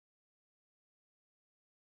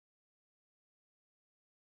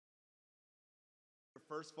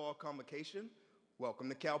first fall convocation, welcome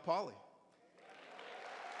to Cal Poly.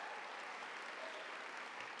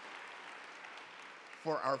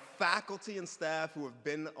 For our faculty and staff who have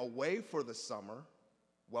been away for the summer,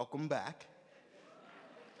 welcome back.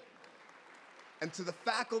 And to the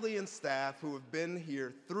faculty and staff who have been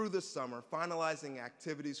here through the summer, finalizing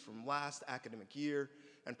activities from last academic year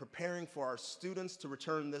and preparing for our students to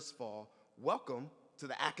return this fall, welcome to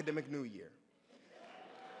the academic new year.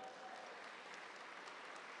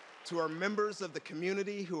 To our members of the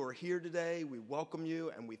community who are here today, we welcome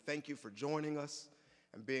you and we thank you for joining us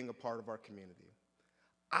and being a part of our community.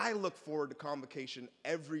 I look forward to Convocation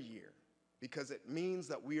every year because it means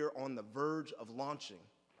that we are on the verge of launching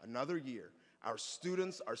another year. Our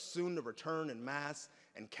students are soon to return en masse,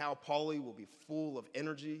 and Cal Poly will be full of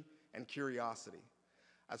energy and curiosity.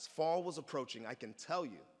 As fall was approaching, I can tell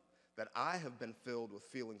you that I have been filled with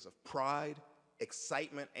feelings of pride,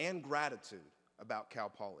 excitement, and gratitude about Cal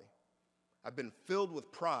Poly. I've been filled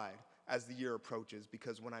with pride as the year approaches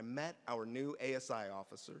because when I met our new ASI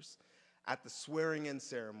officers at the swearing-in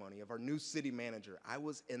ceremony of our new city manager, I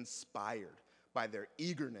was inspired by their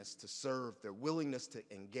eagerness to serve, their willingness to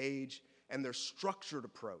engage, and their structured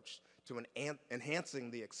approach to enhancing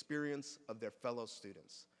the experience of their fellow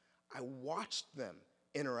students. I watched them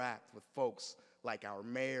interact with folks like our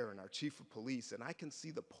mayor and our chief of police, and I can see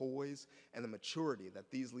the poise and the maturity that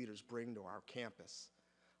these leaders bring to our campus.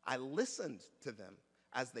 I listened to them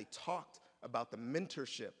as they talked about the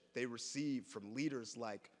mentorship they received from leaders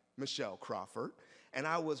like Michelle Crawford, and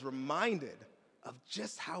I was reminded of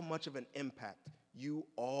just how much of an impact you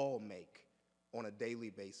all make on a daily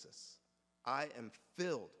basis. I am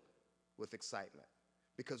filled with excitement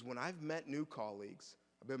because when I've met new colleagues,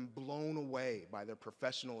 I've been blown away by their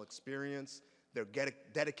professional experience, their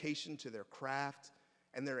dedication to their craft,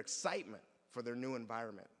 and their excitement for their new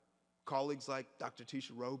environment. Colleagues like Dr.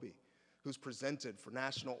 Tisha Roby, who's presented for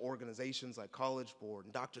national organizations like College Board,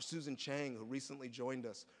 and Dr. Susan Chang, who recently joined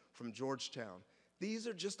us from Georgetown. These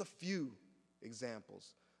are just a few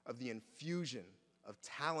examples of the infusion of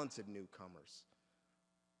talented newcomers.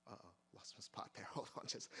 Lost my spot there, hold on,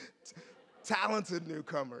 talented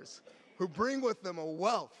newcomers who bring with them a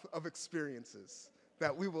wealth of experiences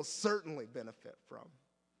that we will certainly benefit from.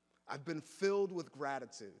 I've been filled with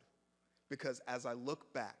gratitude because as I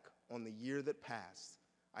look back on the year that passed,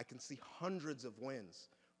 I can see hundreds of wins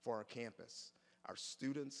for our campus, our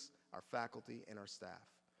students, our faculty, and our staff.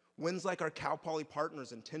 Wins like our Cal Poly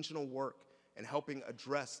partners' intentional work in helping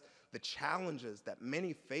address the challenges that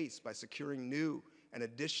many face by securing new and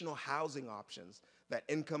additional housing options that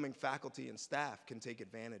incoming faculty and staff can take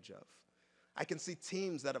advantage of. I can see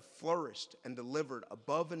teams that have flourished and delivered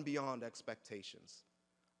above and beyond expectations.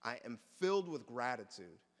 I am filled with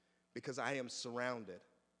gratitude because I am surrounded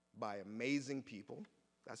by amazing people,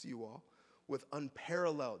 that's you all, with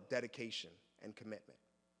unparalleled dedication and commitment.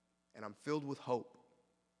 And I'm filled with hope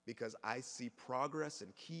because I see progress in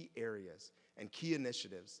key areas and key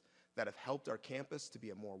initiatives that have helped our campus to be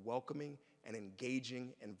a more welcoming and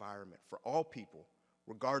engaging environment for all people,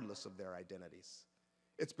 regardless of their identities.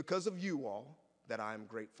 It's because of you all that I am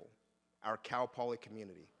grateful, our Cal Poly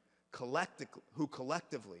community, who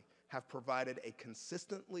collectively have provided a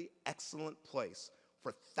consistently excellent place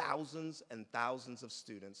for thousands and thousands of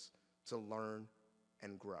students to learn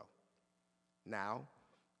and grow. Now,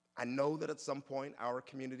 I know that at some point our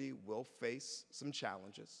community will face some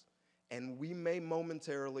challenges, and we may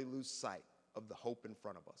momentarily lose sight of the hope in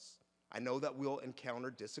front of us. I know that we'll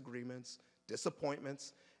encounter disagreements,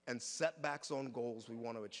 disappointments, and setbacks on goals we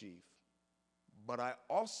want to achieve. But I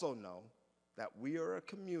also know that we are a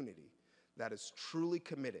community that is truly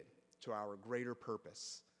committed to our greater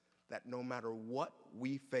purpose, that no matter what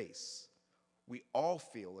we face, we all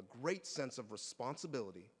feel a great sense of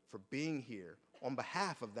responsibility for being here on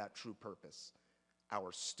behalf of that true purpose,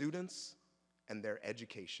 our students and their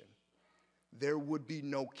education. There would be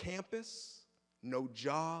no campus, no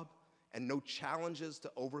job, and no challenges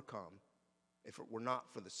to overcome if it were not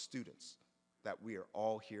for the students that we are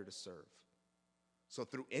all here to serve. So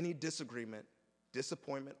through any disagreement,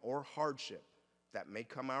 disappointment, or hardship that may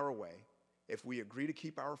come our way, if we agree to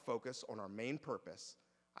keep our focus on our main purpose,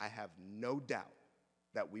 I have no doubt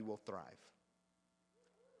that we will thrive.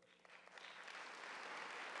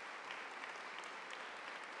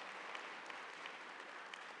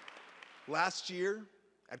 Last year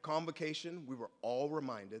at Convocation, we were all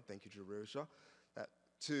reminded, thank you, Jerusha, that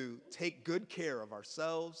to take good care of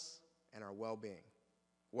ourselves and our well-being.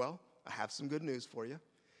 Well, I have some good news for you.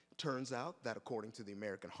 It turns out that according to the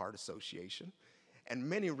American Heart Association and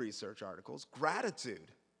many research articles,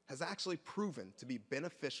 gratitude has actually proven to be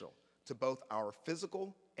beneficial to both our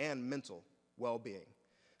physical and mental well-being.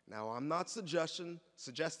 Now, I'm not suggesting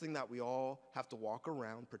that we all have to walk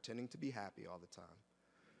around pretending to be happy all the time,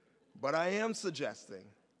 but I am suggesting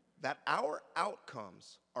that our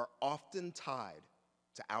outcomes are often tied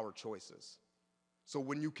to our choices. So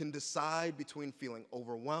when you can decide between feeling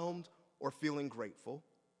overwhelmed or feeling grateful,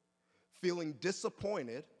 feeling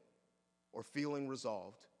disappointed or feeling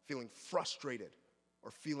resolved, feeling frustrated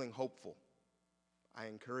or feeling hopeful, I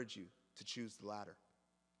encourage you to choose the latter.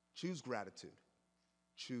 Choose gratitude.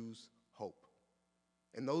 Choose hope.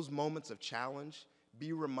 In those moments of challenge,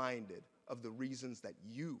 be reminded of the reasons that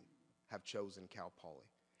you have chosen Cal Poly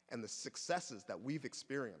and the successes that we've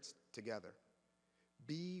experienced together.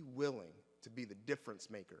 Be willing to be the difference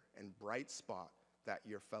maker and bright spot that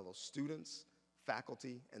your fellow students,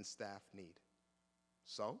 faculty, and staff need.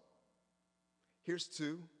 So, here's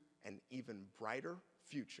to an even brighter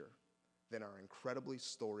future than our incredibly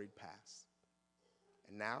storied past.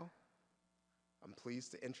 And now, I'm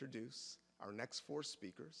pleased to introduce our next four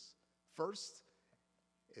speakers. First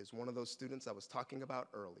is one of those students I was talking about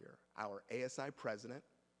earlier, our ASI president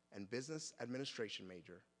and business administration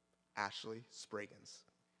major, Ashley Spraggins.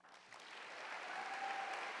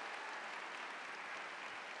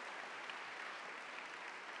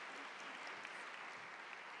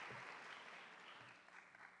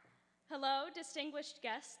 Hello, distinguished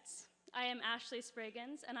guests. I am Ashley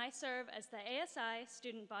Spraggins, and I serve as the ASI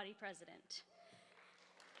Student Body President.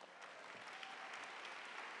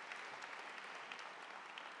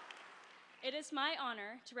 It is my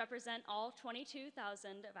honor to represent all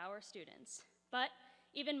 22,000 of our students, but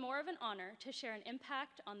even more of an honor to share an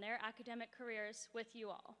impact on their academic careers with you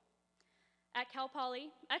all. At Cal Poly,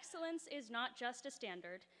 excellence is not just a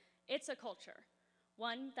standard, it's a culture,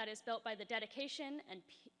 one that is built by the dedication and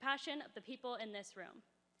passion of the people in this room.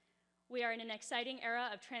 We are in an exciting era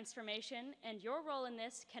of transformation, and your role in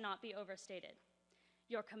this cannot be overstated.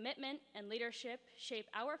 Your commitment and leadership shape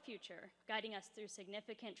our future, guiding us through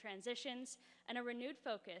significant transitions and a renewed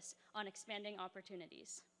focus on expanding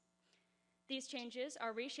opportunities. These changes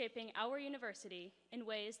are reshaping our university in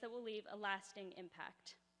ways that will leave a lasting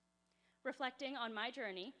impact. Reflecting on my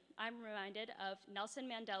journey, I'm reminded of Nelson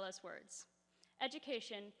Mandela's words: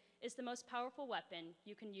 "Education is the most powerful weapon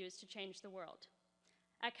you can use to change the world."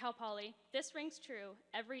 At Cal Poly, this rings true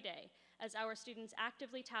every day as our students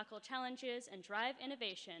actively tackle challenges and drive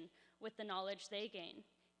innovation with the knowledge they gain.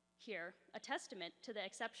 Here, a testament to the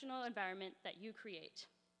exceptional environment that you create.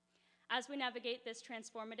 As we navigate this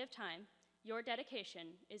transformative time, your dedication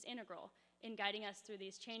is integral in guiding us through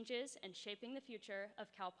these changes and shaping the future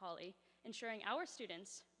of Cal Poly, ensuring our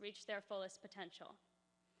students reach their fullest potential.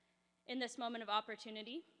 In this moment of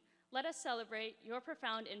opportunity, let us celebrate your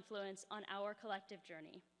profound influence on our collective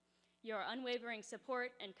journey. Your unwavering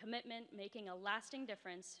support and commitment making a lasting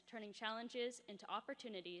difference, turning challenges into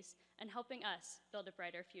opportunities and helping us build a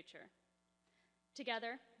brighter future.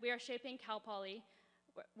 Together, we are shaping Cal Poly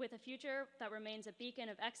with a future that remains a beacon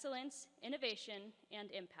of excellence, innovation, and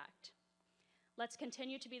impact. Let's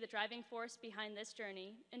continue to be the driving force behind this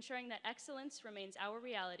journey, ensuring that excellence remains our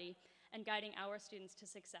reality and guiding our students to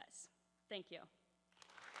success. Thank you.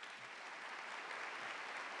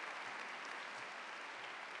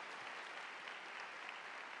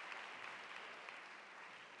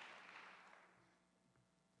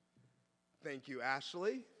 Thank you,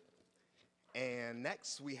 Ashley. And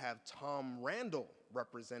next, we have Tom Randall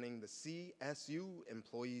representing the CSU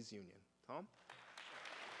Employees Union. Tom?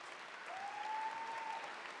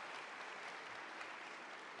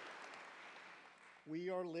 We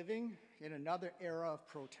are living in another era of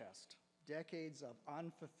protest. Decades of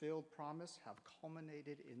unfulfilled promise have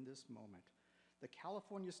culminated in this moment. The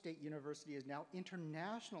California State University is now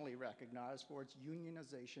internationally recognized for its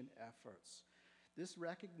unionization efforts. This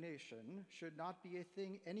recognition should not be a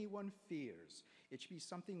thing anyone fears. It should be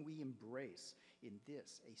something we embrace in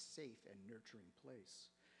this, a safe and nurturing place,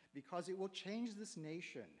 because it will change this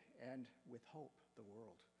nation and, with hope, the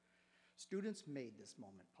world. Students made this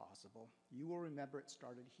moment possible. You will remember it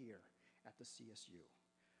started here at the CSU.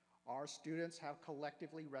 Our students have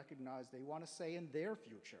collectively recognized they want to say in their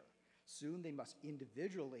future. Soon they must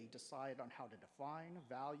individually decide on how to define,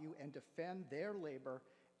 value, and defend their labor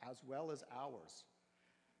as well as ours.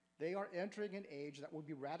 They are entering an age that will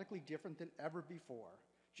be radically different than ever before,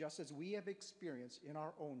 just as we have experienced in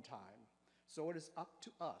our own time. So it is up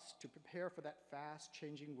to us to prepare for that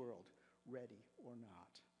fast-changing world, ready or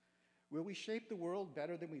not. Will we shape the world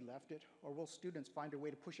better than we left it, or will students find a way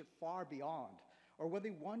to push it far beyond, or will they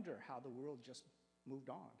wonder how the world just moved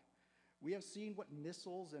on? We have seen what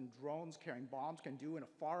missiles and drones carrying bombs can do in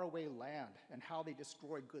a faraway land and how they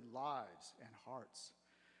destroy good lives and hearts.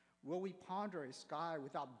 Will we ponder a sky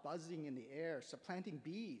without buzzing in the air, supplanting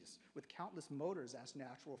bees with countless motors as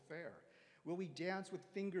natural fare? Will we dance with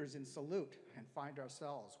fingers in salute and find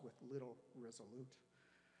ourselves with little resolute?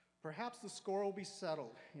 Perhaps the score will be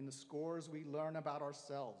settled in the scores we learn about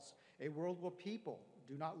ourselves, a world where people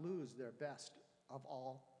do not lose their best of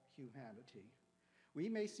all humanity. We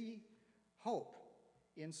may see hope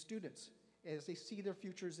in students as they see their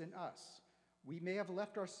futures in us. We may have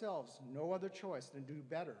left ourselves no other choice than to do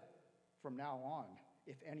better from now on,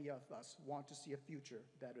 if any of us want to see a future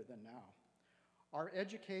better than now. Our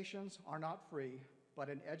educations are not free, but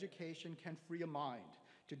an education can free a mind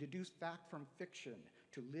to deduce fact from fiction,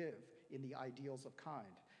 to live in the ideals of kind.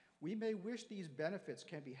 We may wish these benefits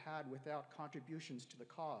can be had without contributions to the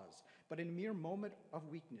cause, but in a mere moment of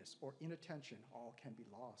weakness or inattention, all can be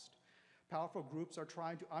lost. Powerful groups are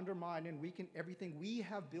trying to undermine and weaken everything we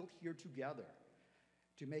have built here together,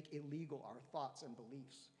 to make illegal our thoughts and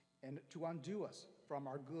beliefs, and to undo us from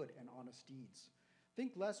our good and honest deeds.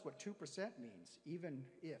 Think less what 2% means, even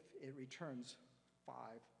if it returns 5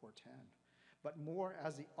 or 10, but more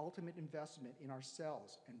as the ultimate investment in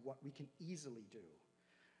ourselves and what we can easily do.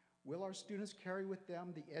 Will our students carry with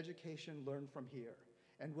them the education learned from here?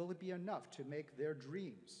 And will it be enough to make their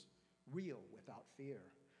dreams real without fear?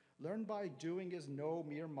 Learn by doing is no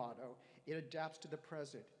mere motto. It adapts to the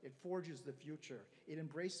present. It forges the future. It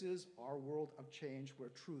embraces our world of change where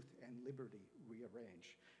truth and liberty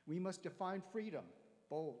rearrange. We must define freedom,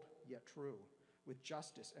 bold yet true, with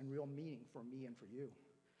justice and real meaning for me and for you.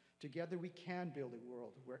 Together we can build a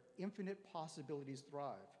world where infinite possibilities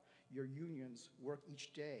thrive. Your unions work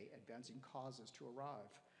each day advancing causes to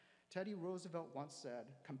arrive. Teddy Roosevelt once said,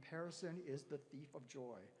 "Comparison is the thief of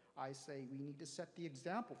joy." I say we need to set the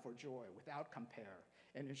example for joy without compare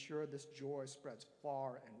and ensure this joy spreads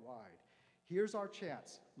far and wide. Here's our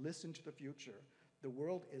chance. Listen to the future. The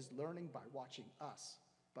world is learning by watching us,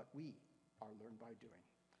 but we are learned by doing.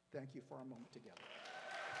 Thank you for a moment together.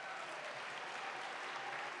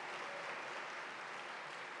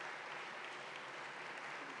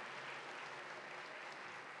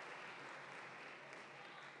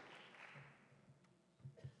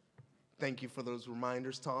 Thank you for those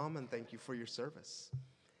reminders, Tom, and thank you for your service.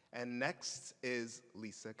 And next is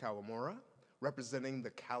Lisa Kawamura, representing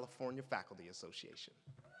the California Faculty Association.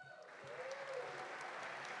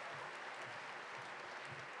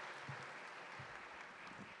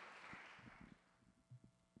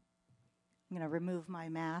 I'm going to remove my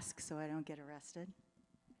mask so I don't get arrested.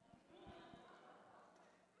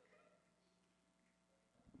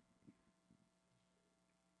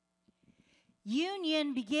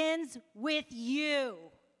 Union begins with you.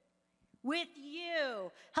 With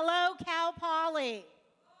you. Hello, Cal Poly.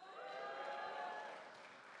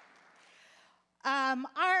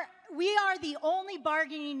 We are the only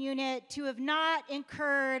bargaining unit to have not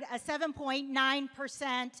incurred a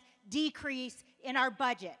 7.9% decrease in our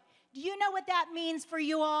budget. Do you know what that means for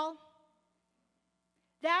you all?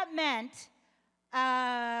 That meant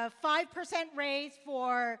a 5% raise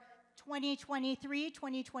for 2023,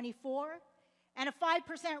 2024, and a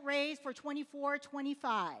 5% raise for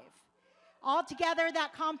 24-25. Altogether,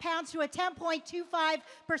 that compounds to a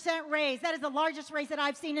 10.25% raise. That is the largest raise that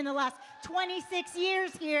I've seen in the last 26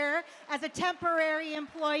 years here as a temporary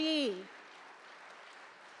employee.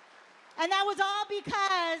 And that was all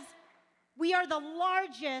because we are the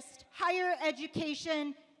largest higher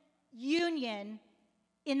education union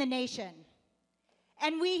in the nation.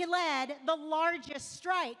 And we led the largest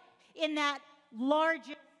strike in that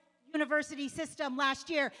largest university system last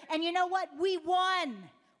year. And you know what? We won.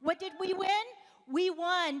 What did we win? We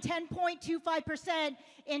won 10.25%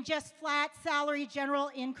 in just flat salary general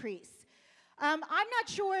increase. I'm not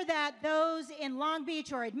sure that those in Long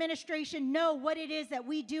Beach or administration know what it is that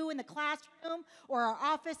we do in the classroom or our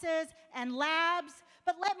offices and labs,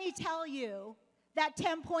 but let me tell you that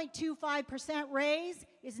 10.25% raise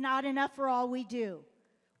is not enough for all we do.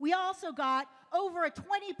 We also got over a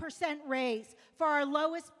 20% raise for our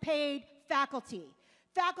lowest paid faculty.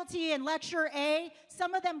 Faculty in Lecture A,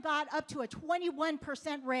 some of them got up to a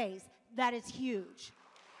 21% raise. That is huge.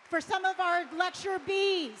 For some of our Lecture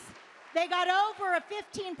Bs, they got over a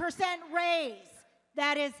 15% raise.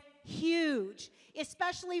 That is huge,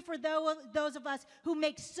 especially for those of us who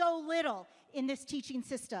make so little in this teaching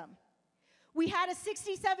system. We had a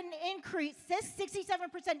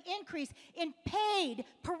 67% increase in paid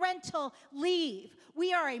parental leave.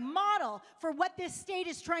 We are a model for what this state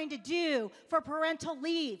is trying to do for parental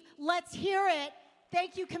leave. Let's hear it.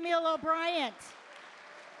 Thank you, Camille O'Brien.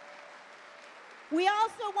 We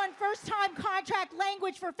also won first-time contract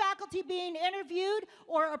language for faculty being interviewed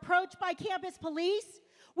or approached by campus police.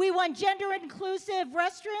 We won gender-inclusive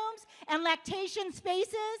restrooms and lactation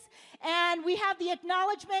spaces, and we have the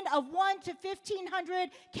acknowledgement of 1 to 1,500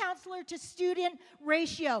 counselor to student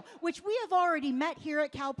ratio, which we have already met here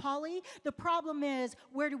at Cal Poly. The problem is,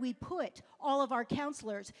 where do we put all of our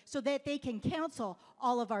counselors so that they can counsel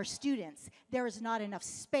all of our students? There is not enough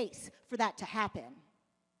space for that to happen.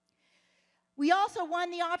 We also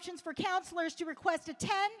won the options for counselors to request a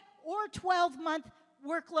 10 or 12-month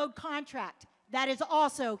workload contract. That is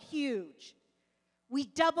also huge. We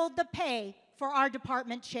doubled the pay for our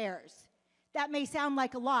department chairs. That may sound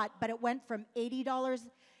like a lot, but it went from $80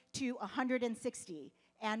 to $160,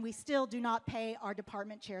 and we still do not pay our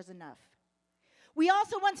department chairs enough. We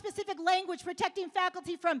also want specific language protecting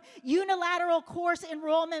faculty from unilateral course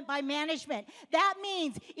enrollment by management. That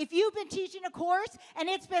means if you've been teaching a course and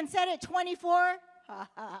it's been set at 24,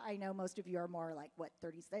 I know most of you are more like, what,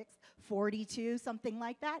 36, 42, something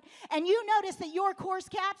like that. And you notice that your course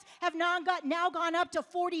caps have now gone up to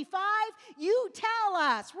 45. You tell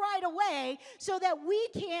us right away so that we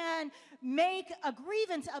can make a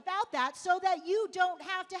grievance about that so that you don't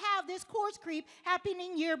have to have this course creep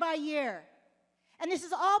happening year by year. And this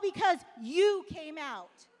is all because you came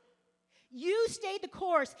out. You stayed the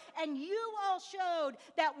course, and you all showed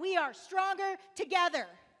that we are stronger together.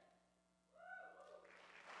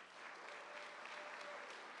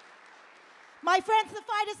 My friends, the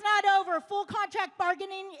fight is not over. Full contract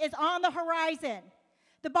bargaining is on the horizon.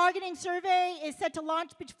 The bargaining survey is set to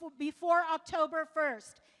launch before October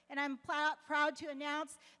 1st. And I'm proud to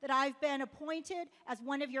announce that I've been appointed as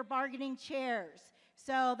one of your bargaining chairs.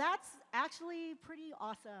 So that's actually pretty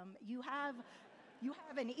awesome. You have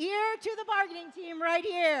an ear to the bargaining team right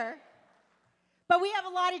here. But we have a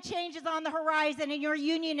lot of changes on the horizon, and your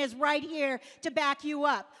union is right here to back you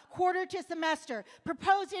up. Quarter to semester,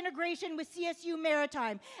 proposed integration with CSU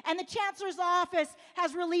Maritime, and the Chancellor's Office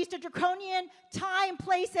has released a draconian time,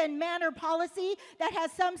 place, and manner policy that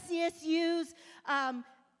has some CSUs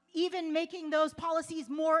even making those policies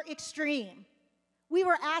more extreme. We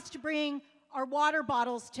were asked to bring our water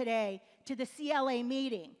bottles today to the CLA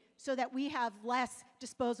meeting so that we have less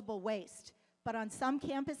disposable waste. But on some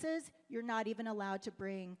campuses, you're not even allowed to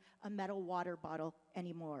bring a metal water bottle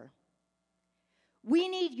anymore. We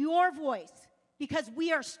need your voice because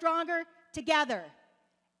we are stronger together.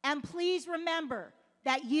 And please remember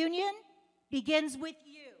that union begins with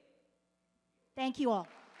you. Thank you all.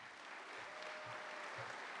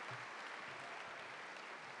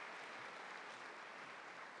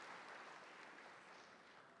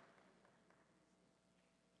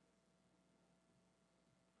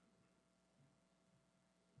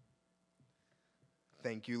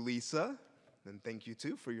 Thank you, Lisa, and thank you,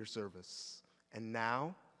 too, for your service. And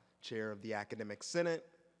now, Chair of the Academic Senate,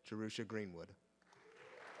 Jerusha Greenwood.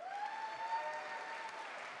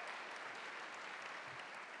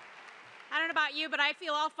 I don't know about you, but I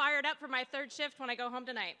feel all fired up for my third shift when I go home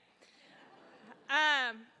tonight.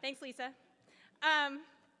 Thanks, Lisa.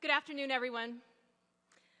 Good afternoon, everyone.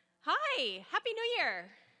 Hi, Happy New Year.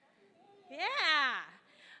 Yeah.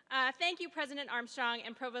 Thank you, President Armstrong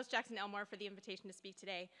and Provost Jackson-Elmore, for the invitation to speak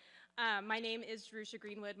today. My name is Jerusha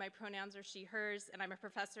Greenwood. My pronouns are she, hers, and I'm a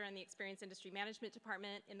professor in the Experience Industry Management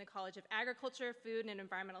Department in the College of Agriculture, Food, and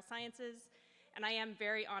Environmental Sciences, and I am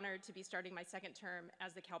very honored to be starting my second term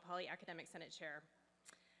as the Cal Poly Academic Senate Chair.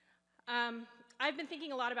 I've been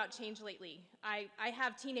thinking a lot about change lately. I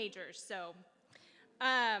have teenagers, so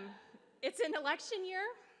it's an election year.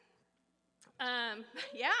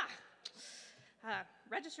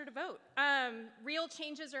 Register to vote. Real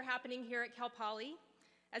changes are happening here at Cal Poly.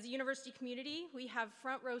 As a university community, we have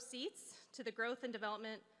front row seats to the growth and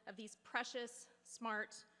development of these precious,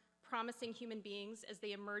 smart, promising human beings as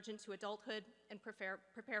they emerge into adulthood and prepare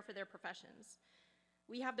for their professions.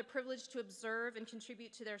 We have the privilege to observe and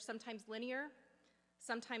contribute to their sometimes linear,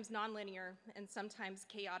 sometimes nonlinear, and sometimes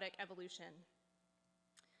chaotic evolution.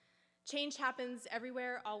 Change happens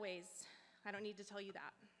everywhere, always. I don't need to tell you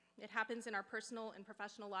that. It happens in our personal and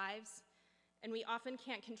professional lives, and we often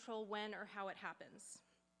can't control when or how it happens.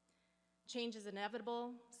 Change is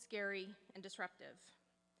inevitable, scary, and disruptive.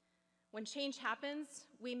 When change happens,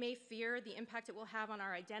 we may fear the impact it will have on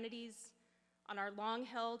our identities, on our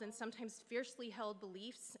long-held and sometimes fiercely held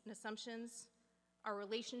beliefs and assumptions, our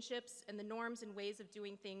relationships, and the norms and ways of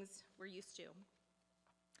doing things we're used to.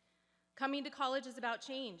 Coming to college is about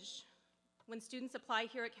change. When students apply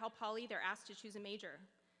here at Cal Poly, they're asked to choose a major.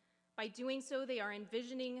 By doing so, they are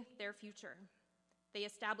envisioning their future. They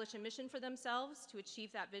establish a mission for themselves to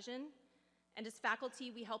achieve that vision, And as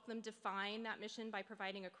faculty, we help them define that mission by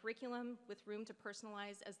providing a curriculum with room to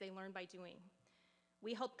personalize as they learn by doing.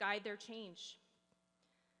 We help guide their change.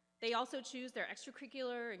 They also choose their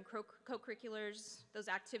extracurricular and co-curriculars, those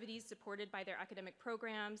activities supported by their academic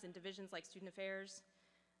programs and divisions like student affairs.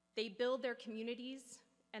 They build their communities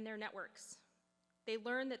and their networks. They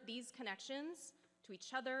learn that these connections to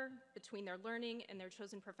each other, between their learning and their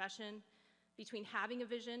chosen profession, between having a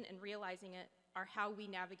vision and realizing it, are how we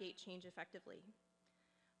navigate change effectively.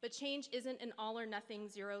 But change isn't an all or nothing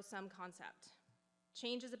zero-sum concept.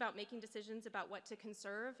 Change is about making decisions about what to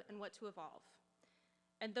conserve and what to evolve.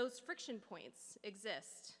 And those friction points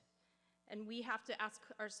exist. And we have to ask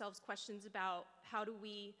ourselves questions about how do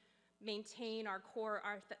we maintain our core,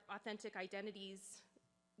 our authentic identities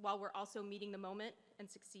while we're also meeting the moment and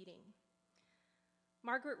succeeding.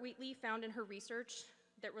 Margaret Wheatley found in her research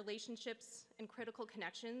that relationships and critical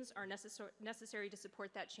connections are necessary to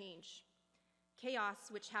support that change. Chaos,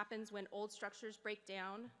 which happens when old structures break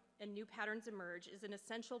down and new patterns emerge, is an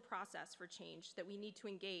essential process for change that we need to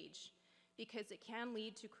engage because it can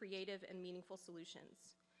lead to creative and meaningful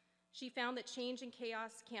solutions. She found that change and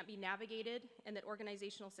chaos can't be navigated and that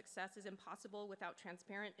organizational success is impossible without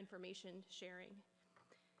transparent information sharing.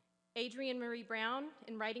 Adrienne Marie Brown,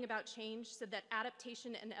 in writing about change, said that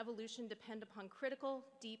adaptation and evolution depend upon critical,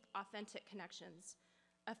 deep, authentic connections,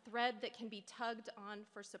 a thread that can be tugged on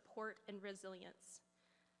for support and resilience.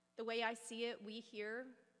 The way I see it, we here,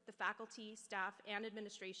 the faculty, staff, and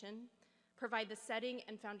administration, provide the setting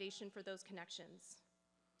and foundation for those connections,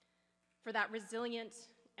 for that resilient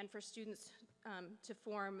and for students to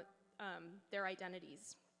form their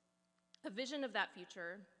identities. A vision of that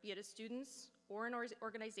future, be it as students or in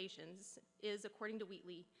organizations, is, according to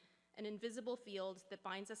Wheatley, an invisible field that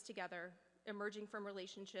binds us together, emerging from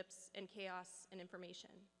relationships and chaos and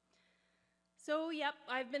information. So, yep,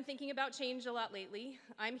 I've been thinking about change a lot lately.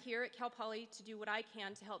 I'm here at Cal Poly to do what I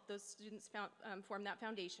can to help those students form that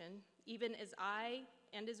foundation, even as I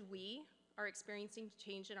and as we are experiencing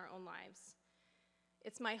change in our own lives.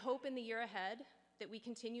 It's my hope in the year ahead that we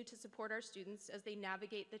continue to support our students as they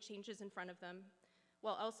navigate the changes in front of them,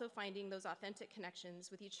 while also finding those authentic connections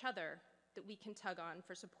with each other that we can tug on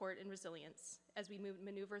for support and resilience as we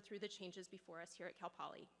maneuver through the changes before us here at Cal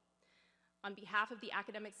Poly. On behalf of the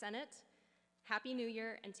Academic Senate, Happy New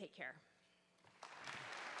Year and take care.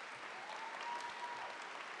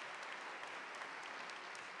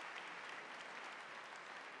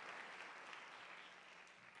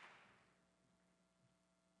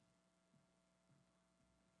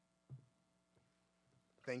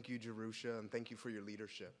 Thank you, Jerusha, and thank you for your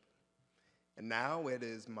leadership. And now it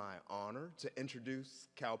is my honor to introduce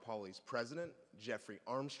Cal Poly's president, Jeffrey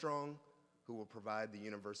Armstrong, who will provide the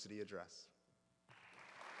university address.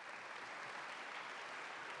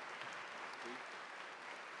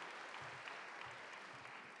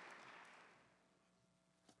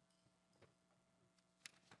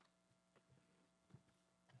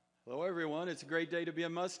 Hello, everyone. It's a great day to be a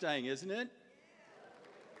Mustang, isn't it?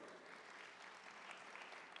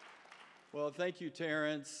 Well, thank you,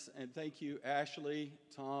 Terrence, and thank you, Ashley,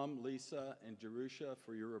 Tom, Lisa, and Jerusha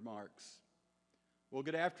for your remarks. Well,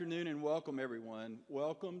 good afternoon and welcome, everyone.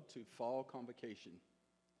 Welcome to Fall Convocation.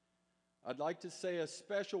 I'd like to say a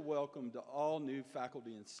special welcome to all new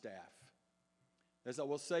faculty and staff. As I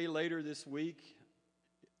will say later this week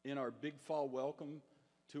in our big fall welcome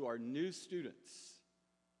to our new students,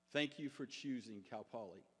 thank you for choosing Cal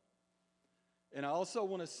Poly. And I also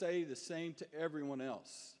want to say the same to everyone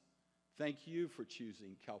else. Thank you for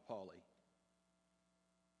choosing Cal Poly.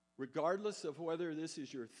 Regardless of whether this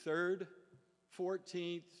is your 3rd,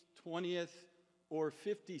 14th, 20th, or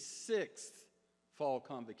 56th fall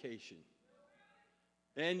convocation.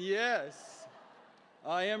 And yes,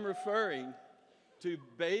 I am referring to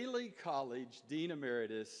Bailey College Dean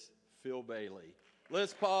Emeritus Phil Bailey.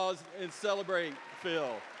 Let's pause and celebrate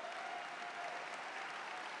Phil.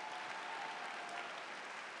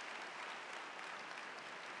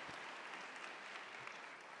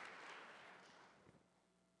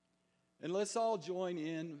 And let's all join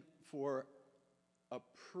in for a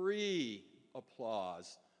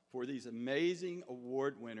pre-applause for these amazing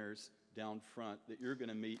award winners down front that you're going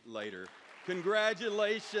to meet later.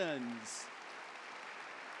 Congratulations.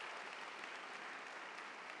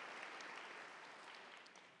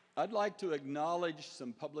 I'd like to acknowledge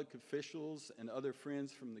some public officials and other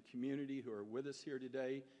friends from the community who are with us here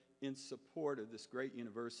today in support of this great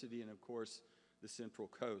university and, of course, the Central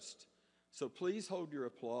Coast. So please hold your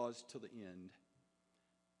applause till the end.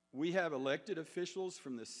 We have elected officials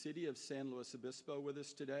from the city of San Luis Obispo with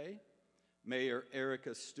us today. Mayor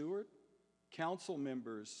Erica Stewart, Council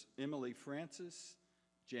members Emily Francis,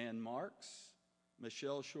 Jan Marks,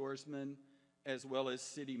 Michelle Shoresman, as well as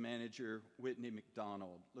City Manager Whitney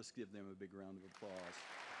McDonald. Let's give them a big round of applause.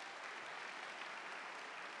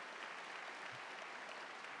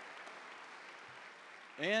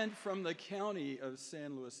 And from the County of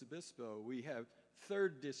San Luis Obispo, we have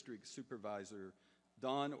 3rd District Supervisor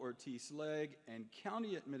Don Ortiz-Legg and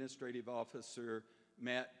County Administrative Officer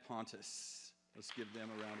Matt Pontus. Let's give them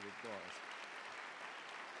a round of applause.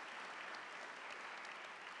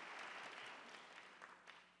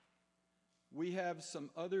 We have some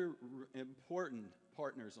other important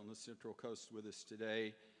partners on the Central Coast with us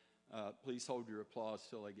today. Please hold your applause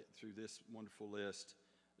till I get through this wonderful list.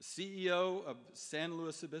 CEO of San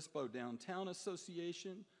Luis Obispo Downtown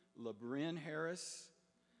Association, LeBren Harris.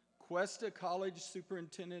 Cuesta College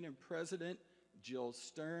Superintendent and President, Jill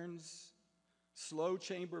Stearns. SLO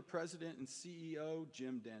Chamber President and CEO,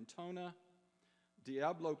 Jim D'Antona.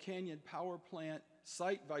 Diablo Canyon Power Plant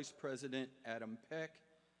Site Vice President, Adam Peck.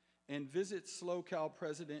 And Visit SLOCAL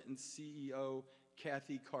President and CEO,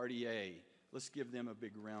 Kathy Cartier. Let's give them a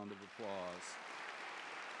big round of applause.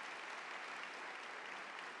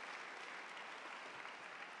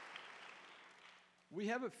 We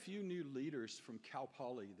have a few new leaders from Cal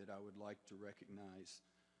Poly that I would like to recognize.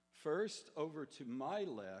 First, over to my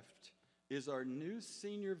left, is our new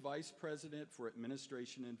Senior Vice President for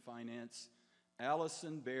Administration and Finance,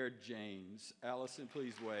 Allison Baird James. Allison,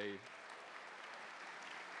 please wave.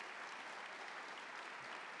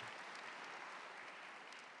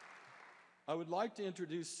 I would like to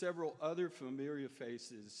introduce several other familiar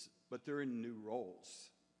faces, but they're in new roles.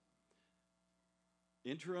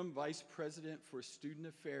 Interim Vice President for Student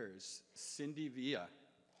Affairs, Cindy Villa.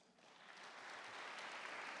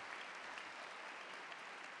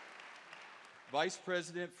 Vice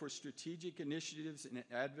President for Strategic Initiatives and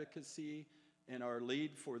Advocacy, and our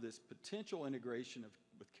lead for this potential integration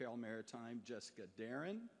with Cal Maritime, Jessica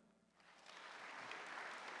Darren.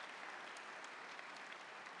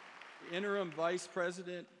 Interim Vice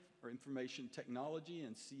President for Information Technology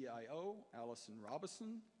and CIO, Allison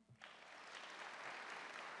Robison.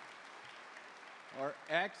 Our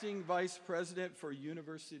Acting Vice President for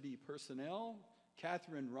University Personnel,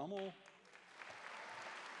 Catherine Rummel.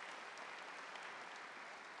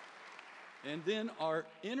 And then our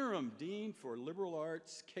Interim Dean for Liberal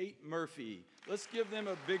Arts, Kate Murphy. Let's give them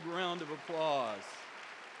a big round of applause.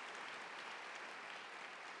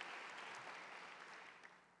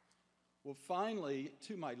 Well, finally,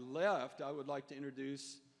 to my left, I would like to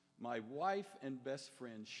introduce my wife and best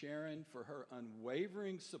friend, Sharon, for her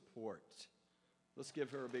unwavering support. Let's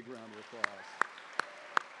give her a big round of applause.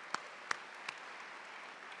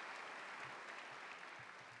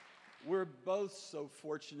 We're both so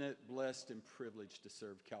fortunate, blessed, and privileged to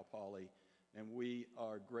serve Cal Poly, and we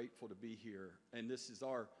are grateful to be here. And this is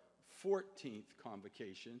our 14th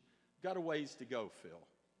convocation. Got a ways to go, Phil.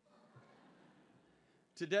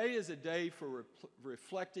 Today is a day for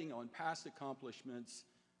reflecting on past accomplishments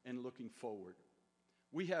and looking forward.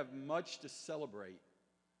 We have much to celebrate,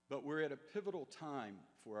 but we're at a pivotal time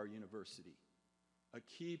for our university, a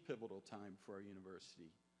key pivotal time for our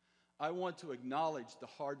university. I want to acknowledge the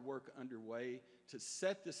hard work underway to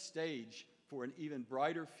set the stage for an even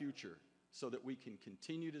brighter future so that we can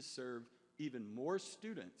continue to serve even more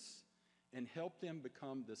students and help them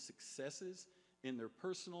become the successes in their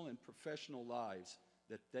personal and professional lives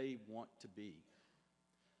that they want to be.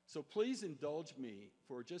 So please indulge me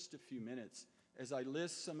for just a few minutes as I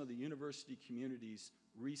list some of the university community's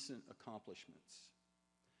recent accomplishments.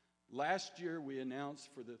 Last year, we announced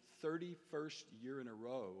for the 31st year in a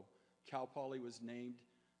row, Cal Poly was named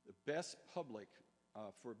the best public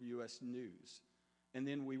for U.S. News. And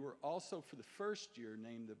then we were also, for the first year,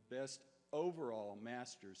 named the best overall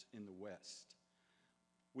masters in the West.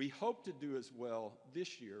 We hope to do as well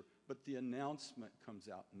this year, but the announcement comes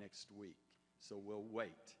out next week, so we'll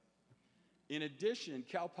wait. In addition,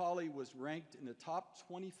 Cal Poly was ranked in the top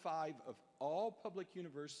 25 of all public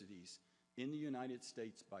universities in the United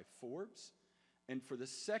States by Forbes, and for the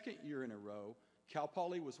second year in a row, Cal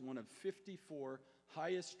Poly was one of 54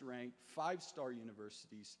 highest-ranked five-star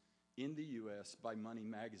universities in the U.S. by Money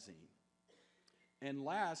Magazine. And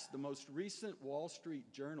last, the most recent Wall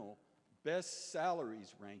Street Journal Best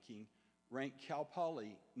Salaries ranking ranked Cal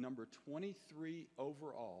Poly number 23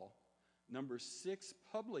 overall, number 6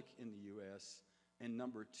 public in the U.S., and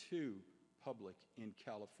number 2 public in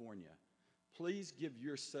California. Please give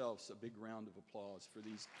yourselves a big round of applause for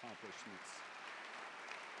these accomplishments.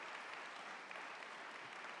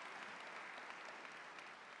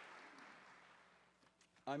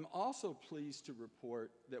 I'm also pleased to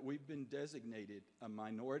report that we've been designated a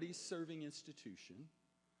minority-serving institution,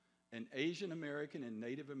 an Asian American and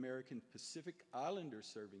Native American Pacific Islander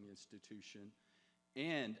serving institution,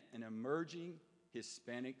 and an emerging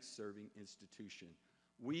Hispanic serving institution.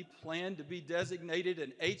 We plan to be designated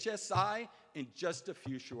an HSI in just a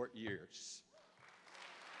few short years.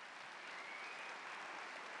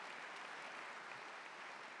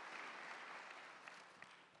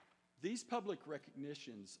 These public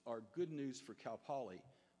recognitions are good news for Cal Poly,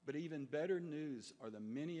 but even better news are the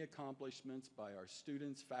many accomplishments by our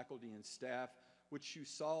students, faculty, and staff, which you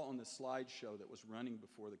saw on the slideshow that was running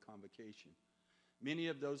before the convocation. Many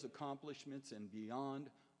of those accomplishments and beyond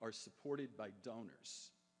are supported by donors.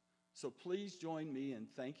 So please join me in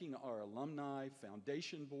thanking our alumni,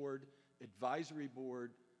 foundation board, advisory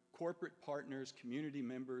board, corporate partners, community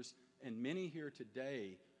members, and many here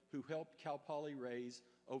today who helped Cal Poly raise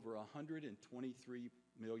over $123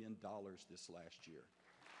 million this last year.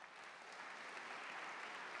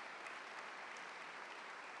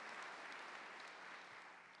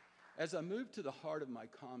 As I move to the heart of my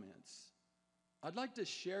comments, I'd like to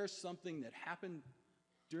share something that happened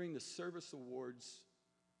during the Service Awards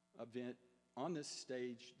event on this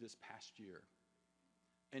stage this past year.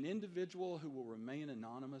 An individual who will remain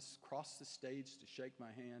anonymous crossed the stage to shake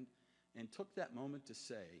my hand and took that moment to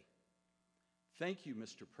say, "Thank you,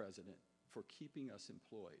 Mr. President, for keeping us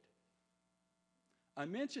employed." I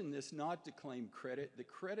mention this not to claim credit. The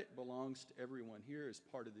credit belongs to everyone here as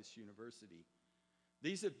part of this university.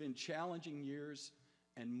 These have been challenging years,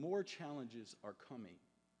 and more challenges are coming.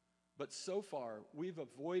 But so far, we've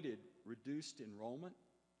avoided reduced enrollment,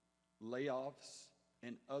 layoffs,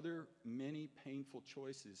 and other many painful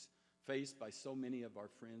choices faced by so many of our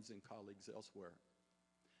friends and colleagues elsewhere.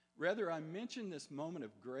 Rather, I mention this moment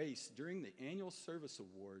of grace during the annual service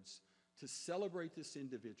awards to celebrate this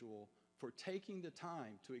individual for taking the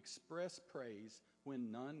time to express praise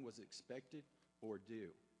when none was expected or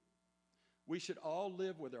due. We should all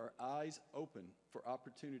live with our eyes open for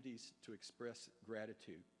opportunities to express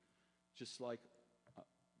gratitude, just like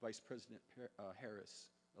Vice President Harris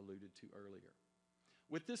alluded to earlier.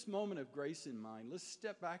 With this moment of grace in mind, let's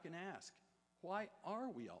step back and ask, why are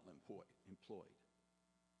we all employed?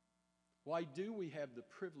 Why do we have the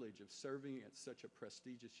privilege of serving at such a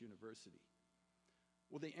prestigious university?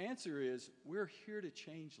 Well, the answer is we're here to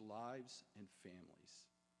change lives and families.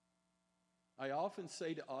 I often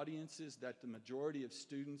say to audiences that the majority of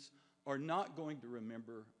students are not going to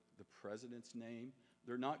remember the president's name,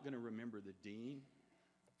 they're not going to remember the dean,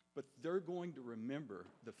 but they're going to remember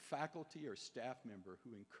the faculty or staff member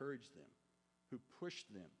who encouraged them, who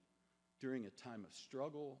pushed them during a time of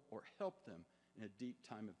struggle or helped them in a deep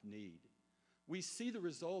time of need. We see the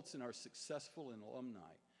results in our successful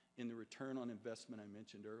alumni in the return on investment I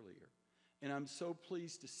mentioned earlier. And I'm so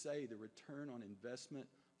pleased to say the return on investment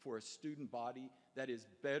for a student body that is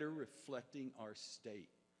better reflecting our state.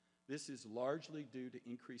 This is largely due to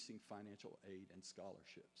increasing financial aid and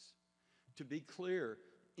scholarships. To be clear,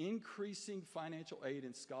 increasing financial aid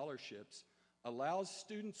and scholarships allows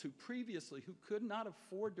students who previously could not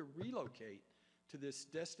afford to relocate to this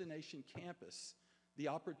destination campus the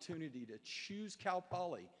opportunity to choose Cal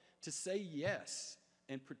Poly, to say yes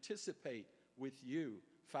and participate with you,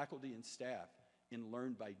 faculty and staff, in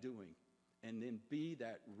Learn by Doing, and then be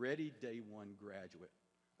that ready day one graduate.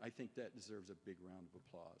 I think that deserves a big round of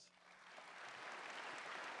applause.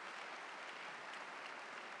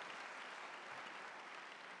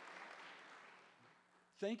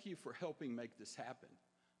 Thank you for helping make this happen.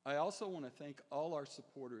 I also want to thank all our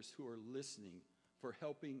supporters who are listening for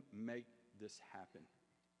helping make this happen.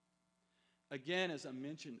 Again, as I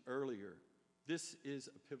mentioned earlier, this is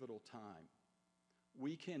a pivotal time.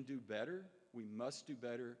 We can do better. We must do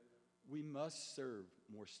better. We must serve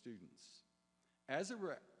more students. As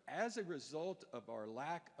a result of our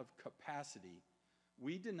lack of capacity,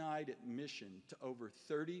 we denied admission to over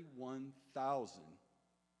 31,000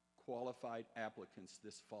 qualified applicants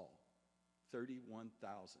this fall.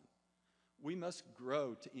 31,000. We must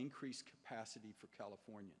grow to increase capacity for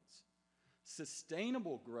Californians.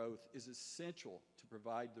 Sustainable growth is essential to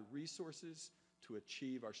provide the resources to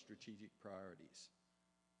achieve our strategic priorities.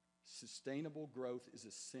 Sustainable growth is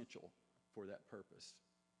essential for that purpose.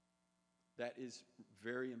 That is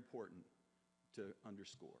very important to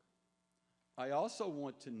underscore. I also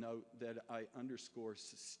want to note that I underscore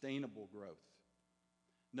sustainable growth.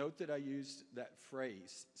 Note that I used that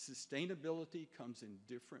phrase. Sustainability comes in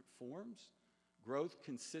different forms. Growth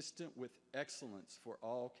consistent with excellence for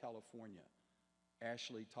all California.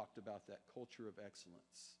 Ashley talked about that culture of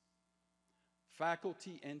excellence.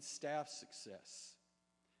 Faculty and staff success.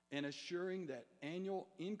 and assuring that annual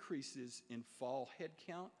increases in fall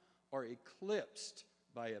headcount are eclipsed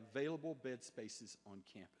by available bed spaces on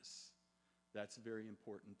campus. That's a very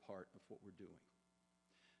important part of what we're doing.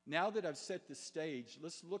 Now that I've set the stage,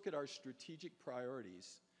 let's look at our strategic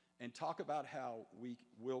priorities and talk about how we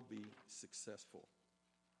will be successful.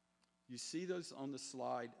 You see those on the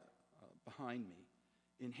slide behind me.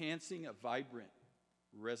 Enhancing a vibrant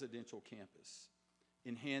residential campus,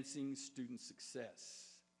 enhancing student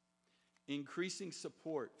success, increasing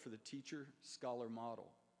support for the teacher-scholar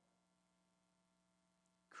model,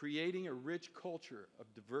 creating a rich culture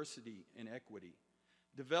of diversity and equity,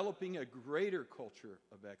 developing a greater culture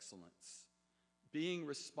of excellence, being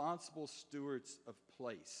responsible stewards of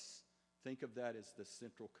place. Think of that as the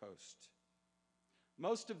Central Coast.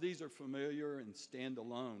 Most of these are familiar and stand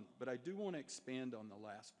alone, but I do want to expand on the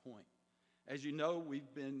last point. As you know,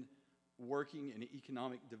 we've been working in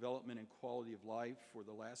economic development and quality of life for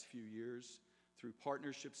the last few years through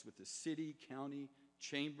partnerships with the city, county,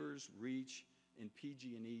 chambers, REACH, and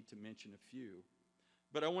PG&E, to mention a few.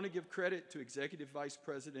 But I want to give credit to Executive Vice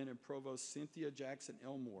President and Provost Cynthia Jackson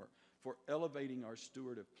Elmore for elevating our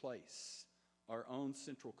steward of place, our own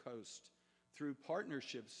Central Coast, through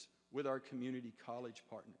partnerships with our community college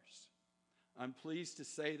partners. I'm pleased to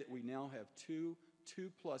say that we now have two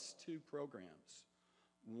 2+2 programs.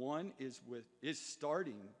 One is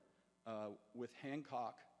starting with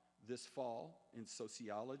Hancock this fall in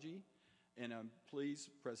sociology, and I'm pleased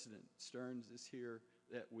President Stearns is here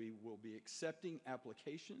that we will be accepting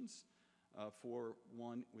applications for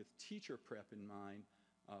one with teacher prep in mind,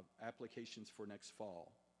 applications for next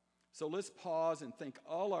fall. So let's pause and thank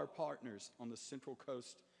all our partners on the Central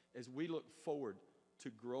Coast as we look forward to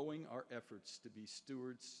growing our efforts to be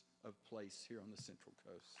stewards of place here on the Central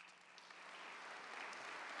Coast.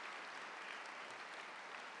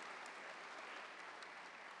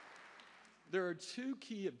 There are two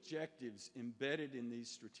key objectives embedded in these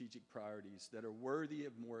strategic priorities that are worthy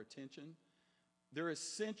of more attention. They're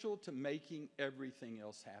essential to making everything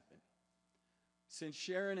else happen. Since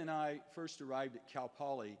Sharon and I first arrived at Cal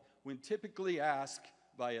Poly, when typically asked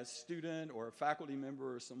by a student or a faculty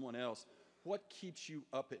member or someone else, what keeps you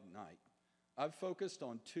up at night? I've focused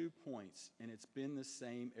on 2 points, and it's been the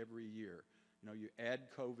same every year. You know, you add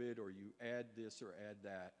COVID or you add this or add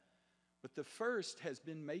that. But the first has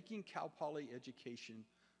been making Cal Poly education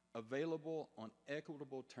available on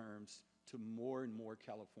equitable terms to more and more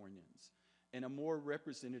Californians and a more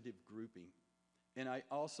representative grouping. And I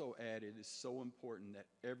also add it is so important that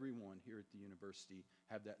everyone here at the university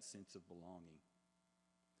have that sense of belonging.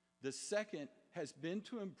 The second has been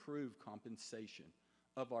to improve compensation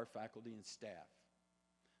of our faculty and staff.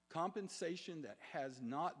 Compensation that has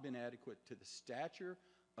not been adequate to the stature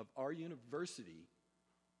of our university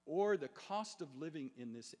or the cost of living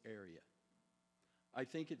in this area. I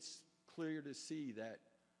think it's clear to see that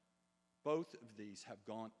both of these have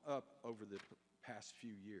gone up over the past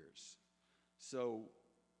few years. So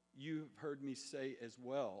you've heard me say as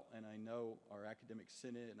well, and I know our academic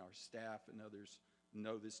senate and our staff and others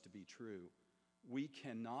know this to be true, we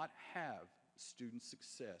cannot have student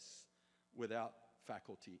success without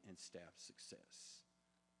faculty and staff success.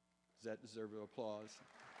 Does that deserve applause?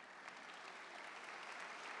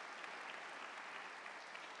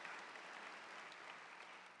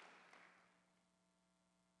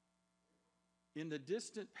 In the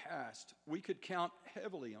distant past, we could count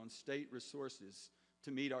heavily on state resources to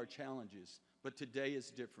meet our challenges, but today is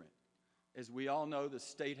different. As we all know, the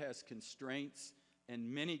state has constraints and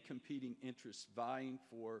many competing interests vying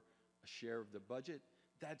for a share of the budget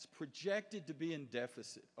that's projected to be in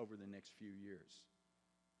deficit over the next few years.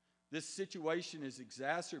 This situation is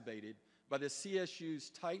exacerbated by the CSU's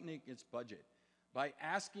tightening its budget, by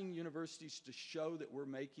asking universities to show that we're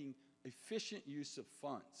making efficient use of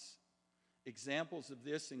funds. Examples of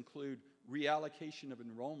this include reallocation of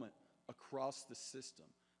enrollment across the system,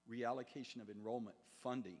 reallocation of enrollment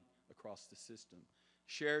funding across the system,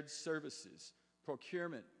 shared services,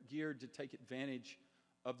 procurement geared to take advantage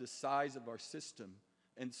of the size of our system,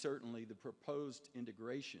 and certainly the proposed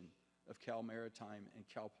integration of Cal Maritime and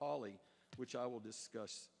Cal Poly, which I will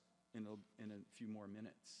discuss in a few more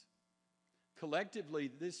minutes. Collectively,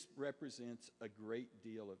 this represents a great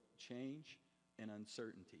deal of change and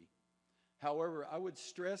uncertainty. However, I would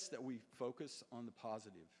stress that we focus on the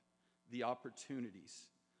positive, the opportunities.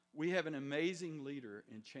 We have an amazing leader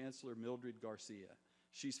in Chancellor Mildred Garcia.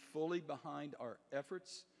 She's fully behind our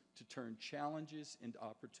efforts to turn challenges into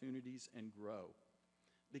opportunities and grow.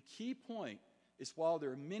 The key point is while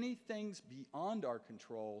there are many things beyond our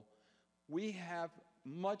control, we have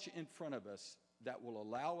much in front of us that will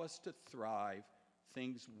allow us to thrive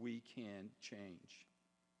things we can change.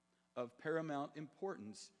 Of paramount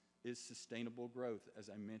importance is sustainable growth, as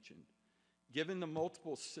I mentioned. Given the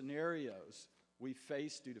multiple scenarios we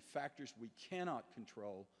face due to factors we cannot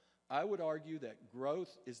control, I would argue that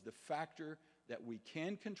growth is the factor that we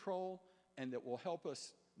can control and that will help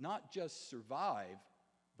us not just survive,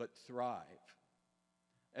 but thrive.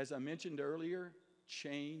 As I mentioned earlier,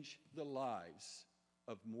 change the lives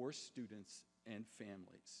of more students and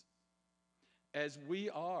families. As we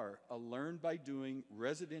are a learn-by-doing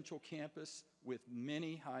residential campus with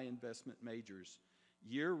many high-investment majors,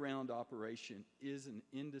 year-round operation is an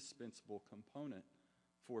indispensable component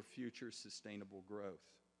for future sustainable growth.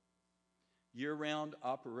 Year-round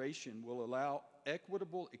operation will allow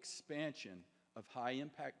equitable expansion of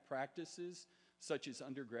high-impact practices such as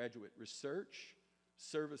undergraduate research,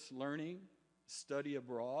 service learning, study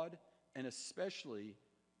abroad, and especially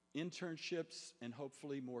internships and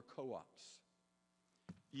hopefully more co-ops.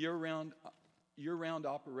 Year-round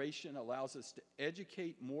operation allows us to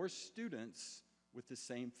educate more students with the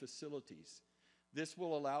same facilities. This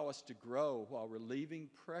will allow us to grow while relieving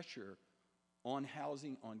pressure on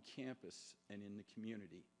housing on campus and in the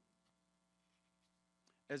community.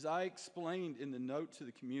 As I explained in the note to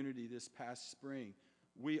the community this past spring,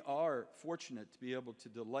 we are fortunate to be able to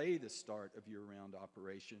delay the start of year-round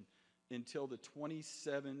operation until the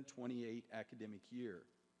 27-28 academic year.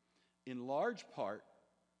 In large part,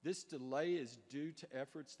 this delay is due to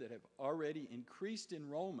efforts that have already increased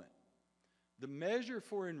enrollment. The measure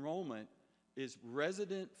for enrollment is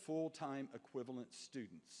resident full-time equivalent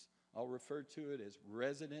students. I'll refer to it as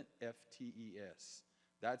resident FTES.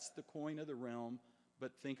 That's the coin of the realm,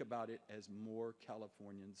 but think about it as more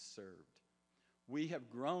Californians served. We have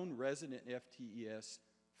grown resident FTES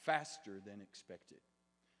faster than expected.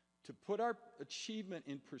 To put our achievement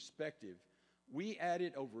in perspective, we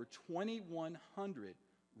added over 2,100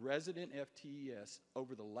 resident FTES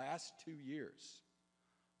over the last 2 years.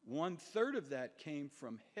 1/3 of that came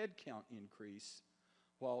from headcount increase,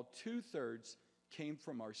 while 2/3 came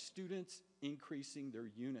from our students increasing their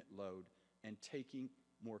unit load and taking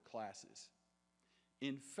more classes.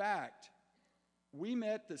 In fact, we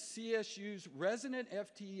met the CSU's resident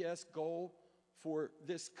FTES goal for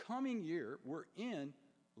this coming year. We're in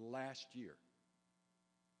last year.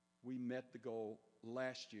 We met the goal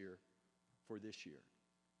last year for this year.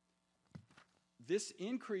 This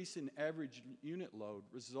increase in average unit load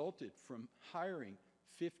resulted from hiring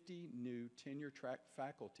 50 new tenure-track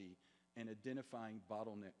faculty and identifying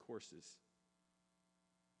bottleneck courses.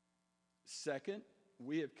 Second,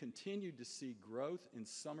 we have continued to see growth in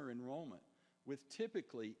summer enrollment, with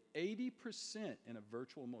typically 80% in a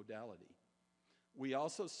virtual modality. We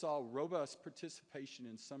also saw robust participation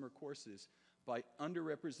in summer courses by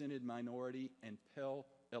underrepresented minority and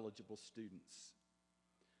Pell-eligible students.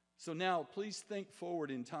 So now, please think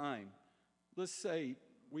forward in time. Let's say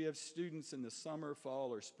we have students in the summer,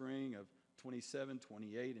 fall, or spring of 27,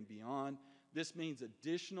 28, and beyond. This means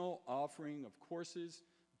additional offering of courses,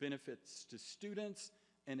 benefits to students,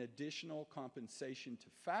 and additional compensation to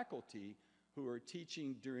faculty who are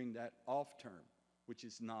teaching during that off term, which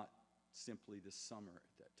is not simply the summer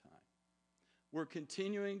at that time. We're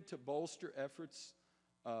continuing to bolster efforts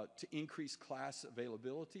to increase class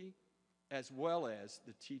availability, as well as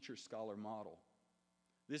the teacher-scholar model.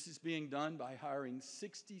 This is being done by hiring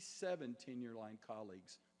 67 tenure-line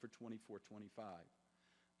colleagues for 24-25.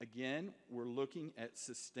 Again, we're looking at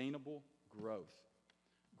sustainable growth,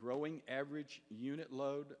 growing average unit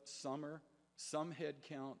load summer, some head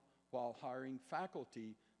count, while hiring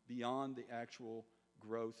faculty beyond the actual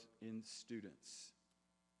growth in students.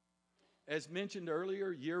 As mentioned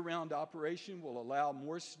earlier, year-round operation will allow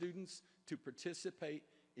more students to participate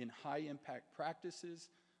in high-impact practices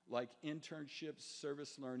like internships,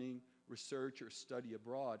 service learning, research, or study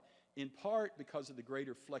abroad, in part because of the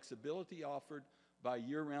greater flexibility offered by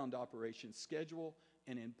year-round operation schedule,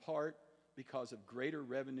 and in part because of greater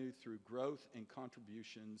revenue through growth and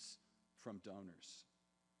contributions from donors.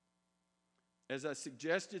 As I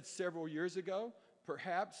suggested several years ago,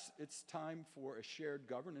 perhaps it's time for a shared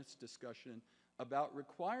governance discussion about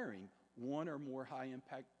requiring one or more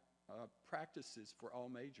high-impact practices for all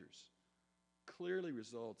majors. Clearly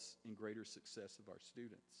results in greater success of our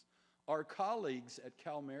students. Our colleagues at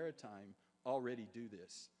Cal Maritime already do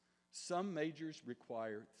this. Some majors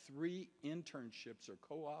require 3 internships or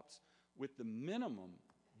co-ops, with the minimum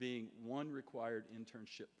being 1 required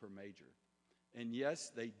internship per major. And yes,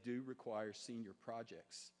 they do require senior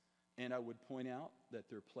projects. And I would point out that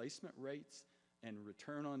their placement rates and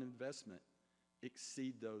return on investment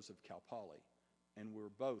exceed those of Cal Poly, and we're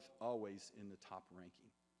both always in the top ranking.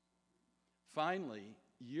 Finally,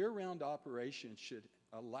 year-round operations should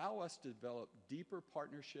allow us to develop deeper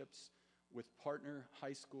partnerships with partner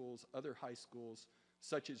high schools, other high schools,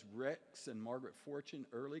 such as Rex and Margaret Fortune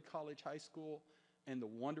Early College High School and the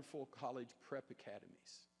wonderful college prep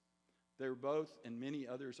academies. They're both, and many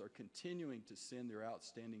others, are continuing to send their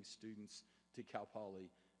outstanding students to Cal Poly,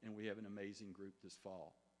 and we have an amazing group this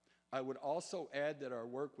fall. I would also add that our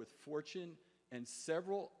work with Fortune and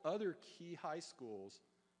several other key high schools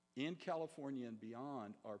in California and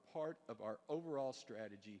beyond are part of our overall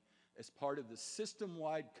strategy as part of the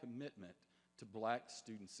system-wide commitment to Black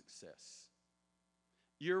student success.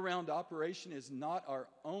 Year-round operation is not our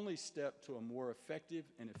only step to a more effective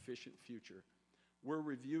and efficient future. We're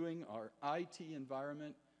reviewing our IT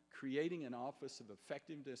environment, creating an Office of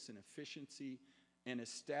Effectiveness and Efficiency, and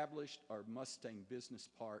established our Mustang Business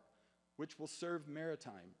Park, which will serve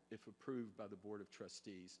Maritime if approved by the Board of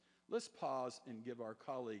Trustees. Let's pause and give our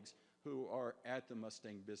colleagues who are at the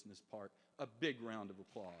Mustang Business Park a big round of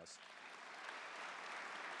applause.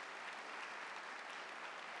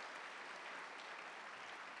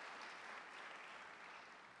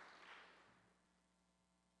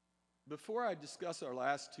 Before I discuss our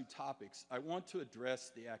last two topics, I want to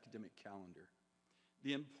address the academic calendar.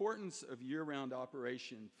 The importance of year-round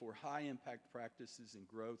operation for high-impact practices and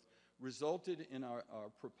growth resulted in our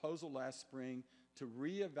proposal last spring to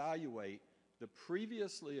reevaluate the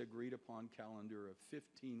previously agreed-upon calendar of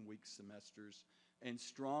 15-week semesters and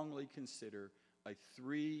strongly consider a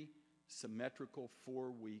 3 symmetrical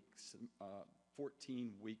 14-week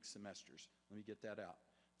semesters. Let me get that out.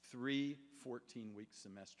 3 14-week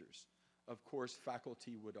semesters. Of course,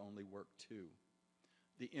 faculty would only work 2.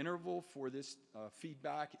 The interval for this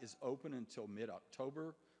feedback is open until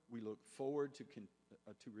mid-October. We look forward to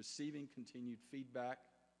receiving continued feedback.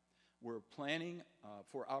 We're planning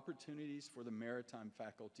for opportunities for the maritime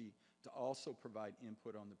faculty to also provide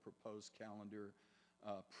input on the proposed calendar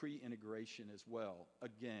pre-integration as well.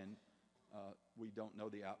 Again, we don't know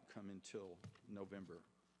the outcome until November.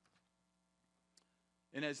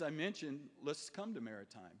 And as I mentioned, let's come to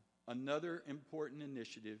maritime. Another important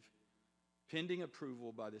initiative pending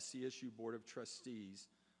approval by the CSU Board of Trustees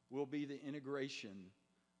will be the integration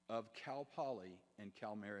of Cal Poly and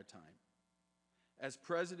Cal Maritime. As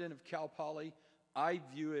president of Cal Poly, I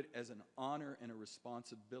view it as an honor and a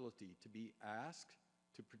responsibility to be asked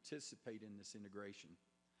to participate in this integration.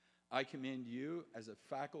 I commend you as a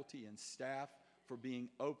faculty and staff for being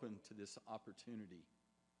open to this opportunity.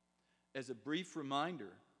 As a brief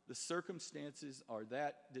reminder, the circumstances are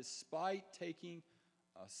that despite taking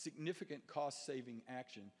significant cost-saving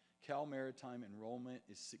action, Cal Maritime enrollment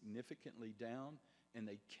is significantly down, and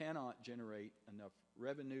they cannot generate enough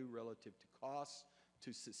revenue relative to costs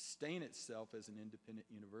to sustain itself as an independent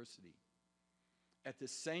university. At the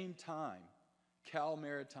same time, Cal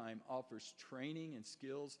Maritime offers training and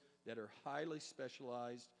skills that are highly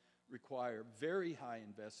specialized, require very high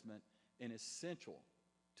investment, and essential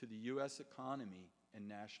to the U.S. economy and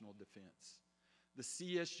national defense. The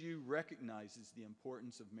CSU recognizes the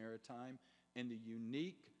importance of maritime and the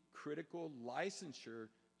unique critical licensure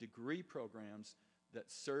degree programs that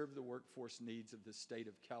serve the workforce needs of the state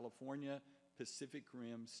of California, Pacific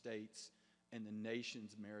Rim states, and the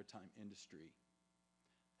nation's maritime industry.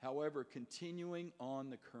 However, continuing on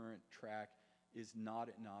the current track is not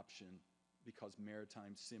an option because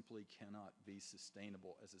maritime simply cannot be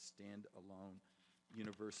sustainable as a standalone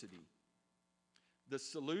university. The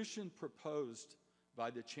solution proposed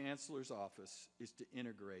by the Chancellor's Office is to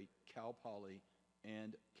integrate Cal Poly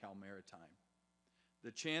and Cal Maritime.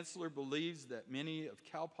 The Chancellor believes that many of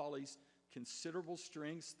Cal Poly's considerable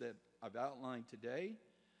strengths that I've outlined today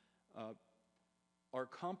are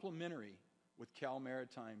complementary with Cal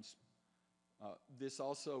Maritime's. This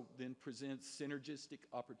also then presents synergistic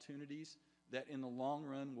opportunities that in the long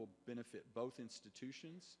run will benefit both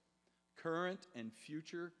institutions. Current and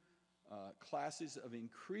future classes of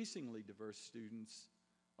increasingly diverse students,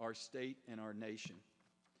 our state and our nation.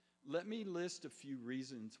 Let me list a few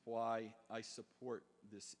reasons why I support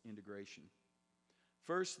this integration.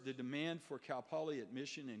 First, the demand for Cal Poly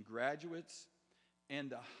admission and graduates and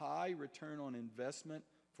the high return on investment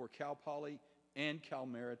for Cal Poly and Cal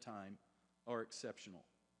Maritime are exceptional.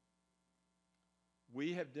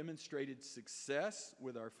 We have demonstrated success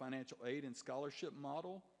with our financial aid and scholarship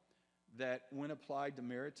model that, when applied to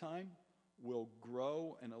maritime, will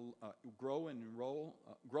grow enrollment,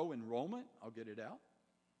 I'll get it out,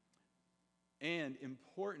 and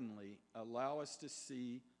importantly, allow us to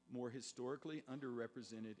see more historically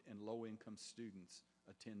underrepresented and low-income students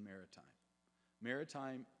attend maritime.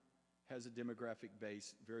 Maritime has a demographic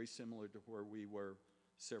base very similar to where we were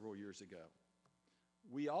several years ago.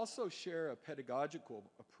 We also share a pedagogical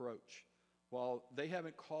approach. While they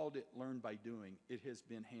haven't called it learn by doing, it has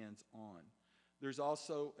been hands-on. There's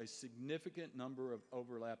also a significant number of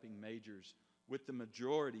overlapping majors, with the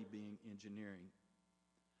majority being engineering.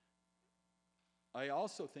 I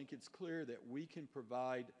also think it's clear that we can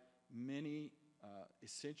provide many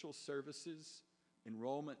essential services,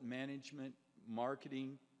 enrollment management,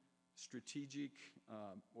 marketing, strategic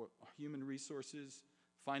or human resources,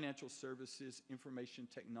 financial services, information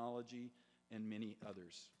technology, and many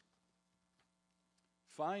others.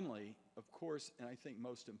 Finally, of course, and I think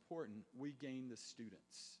most important, we gain the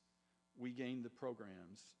students. We gain the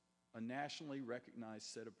programs, a nationally recognized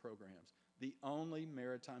set of programs, the only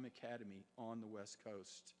maritime academy on the West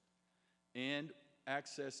Coast, and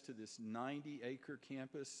access to this 90-acre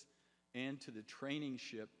campus and to the training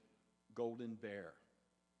ship Golden Bear.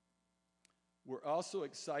 We're also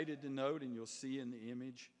excited to note, and you'll see in the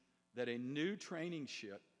image, that a new training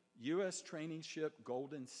ship, U.S. training ship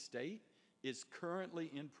Golden State, is currently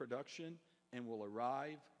in production and will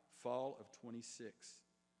arrive fall of 26.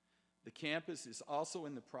 The campus is also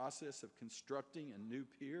in the process of constructing a new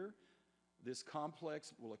pier. This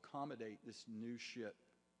complex will accommodate this new ship.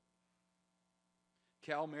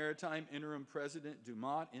 Cal Maritime Interim President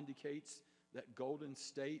Dumont indicates that Golden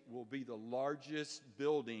State will be the largest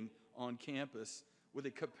building on campus with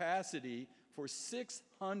a capacity for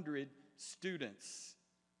 600 students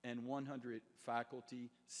and 100 faculty,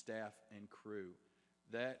 staff, and crew.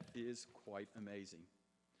 That is quite amazing.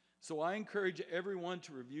 So I encourage everyone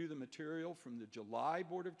to review the material from the July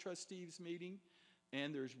Board of Trustees meeting,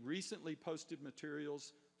 and there's recently posted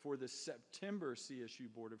materials for the September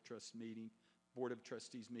CSU Board of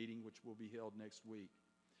Trustees meeting, which will be held next week.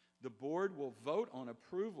 The board will vote on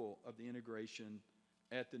approval of the integration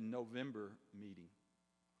at the November meeting.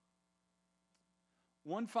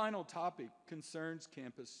 One final topic concerns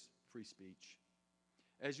campus free speech.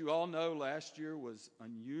 As you all know, last year was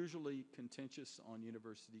unusually contentious on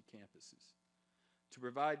university campuses. To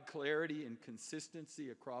provide clarity and consistency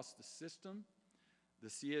across the system, the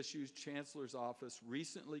CSU's Chancellor's Office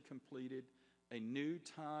recently completed a new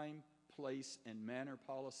time, place, and manner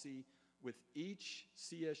policy with each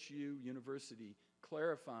CSU university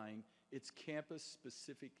clarifying its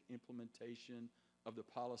campus-specific implementation of the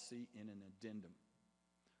policy in an addendum.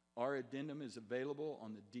 Our addendum is available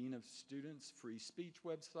on the Dean of Students Free Speech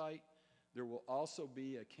website. There will also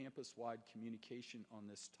be a campus-wide communication on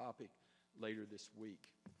this topic later this week.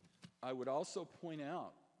 I would also point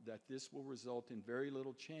out that this will result in very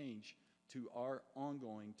little change to our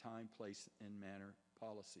ongoing time, place, and manner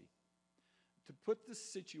policy. To put the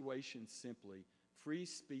situation simply, free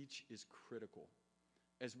speech is critical.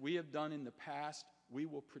 As we have done in the past, we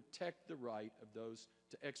will protect the right of those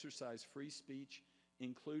to exercise free speech,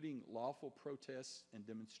 including lawful protests and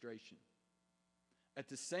demonstration. At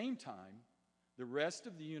the same time, the rest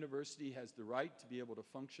of the university has the right to be able to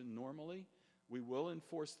function normally. We will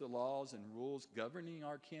enforce the laws and rules governing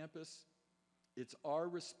our campus. It's our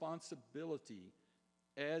responsibility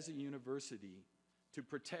as a university to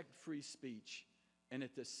protect free speech and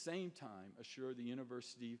at the same time assure the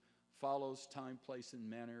university follows time, place, and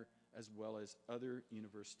manner as well as other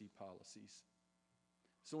university policies.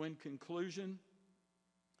 So in conclusion,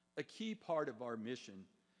 a key part of our mission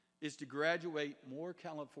is to graduate more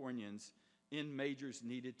Californians in majors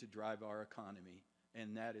needed to drive our economy,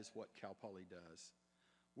 and that is what Cal Poly does.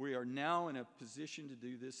 We are now in a position to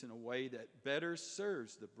do this in a way that better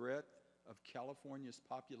serves the breadth of California's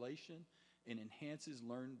population and enhances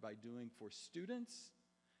learn by doing for students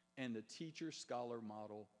and the teacher-scholar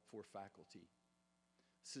model for faculty.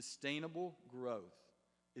 Sustainable growth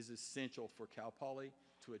is essential for Cal Poly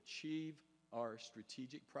to achieve our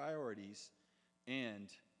strategic priorities and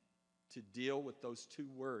to deal with those two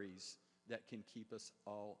worries that can keep us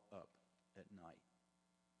all up at night.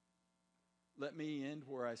 Let me end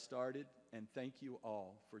where I started and thank you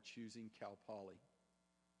all for choosing Cal Poly.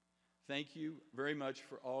 Thank you very much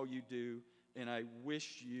for all you do, and I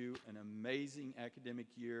wish you an amazing academic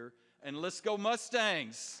year. And let's go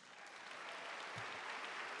Mustangs!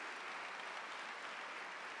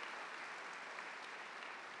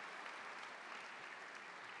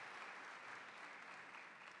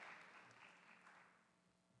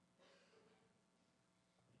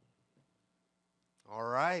 All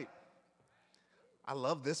right. I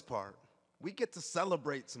love this part. We get to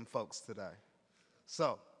celebrate some folks today.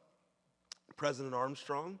 So, President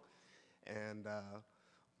Armstrong and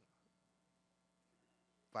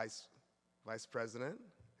Vice President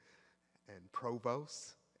and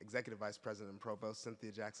Provost, Executive Vice President and Provost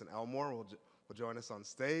Cynthia Jackson Elmore will join us on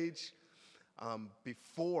stage.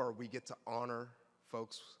 Before we get to honor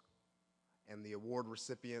folks and the award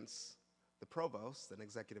recipients, the provost and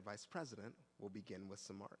executive vice president, will begin with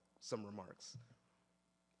some remarks.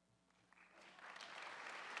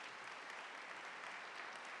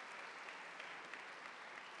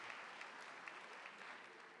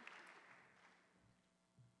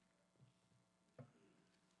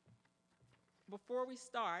 Before we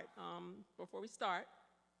start,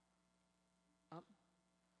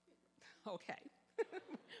 okay,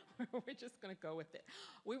 we're just gonna go with it.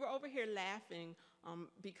 We were over here laughing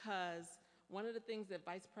because one of the things that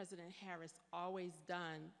Vice President Harris always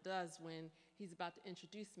does when he's about to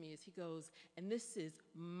introduce me is he goes, and this is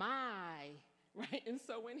my, right? And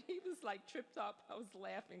so when he was like tripped up, I was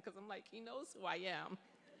laughing because I'm like, he knows who I am.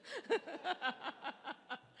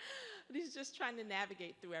 He's just trying to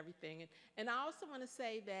navigate through everything. And I also want to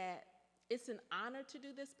say that it's an honor to do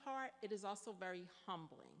this part. It is also very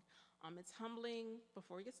humbling. It's humbling,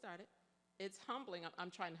 before we get started, it's humbling.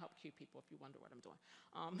 I'm trying to help cue people if you wonder what I'm doing.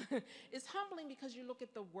 It's humbling because you look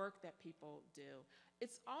at the work that people do.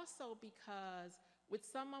 It's also because with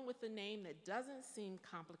someone with a name that doesn't seem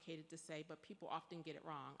complicated to say, but people often get it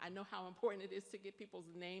wrong. I know how important it is to get people's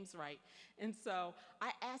names right. And so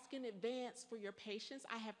I ask in advance for your patience.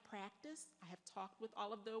 I have practiced. I have talked with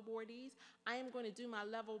all of the awardees. I am going to do my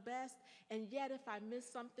level best. And yet if I miss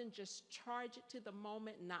something, just charge it to the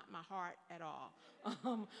moment, not my heart at all.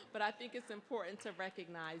 But I think it's important to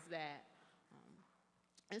recognize that.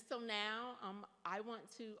 And so now I want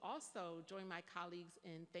to also join my colleagues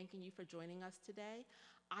in thanking you for joining us today.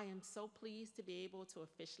 I am so pleased to be able to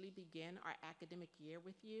officially begin our academic year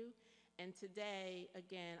with you. And today,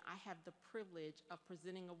 again, I have the privilege of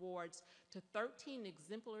presenting awards to 13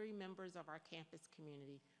 exemplary members of our campus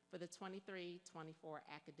community for the 23-24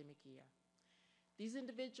 academic year. These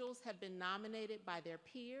individuals have been nominated by their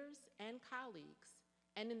peers and colleagues.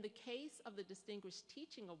 And in the case of the Distinguished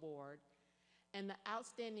Teaching Award, and the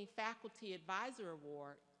Outstanding Faculty Advisor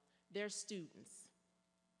Award, their students.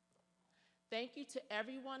 Thank you to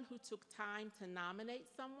everyone who took time to nominate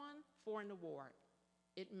someone for an award.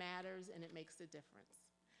 It matters and it makes a difference.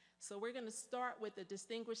 So we're going to start with the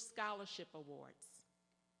Distinguished Scholarship Awards.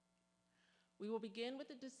 We will begin with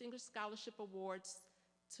the Distinguished Scholarship Awards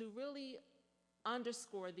to really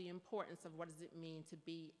underscore the importance of what does it mean to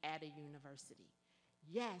be at a university.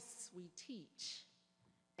 Yes, we teach.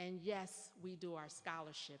 And yes, we do our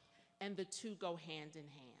scholarship, and the two go hand in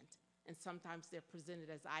hand. And sometimes they're presented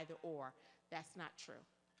as either or. That's not true.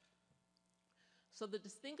 So the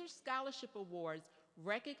Distinguished Scholarship Awards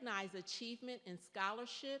recognize achievement in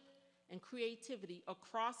scholarship and creativity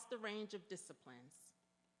across the range of disciplines.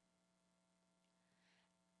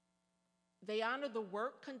 They honor the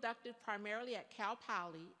work conducted primarily at Cal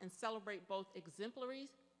Poly and celebrate both exemplary,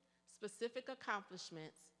 specific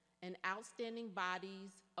accomplishments and outstanding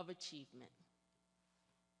bodies of achievement.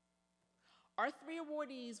 Our three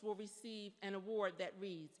awardees will receive an award that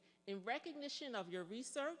reads, in recognition of your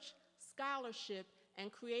research, scholarship,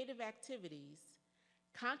 and creative activities,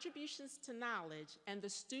 contributions to knowledge and the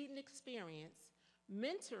student experience,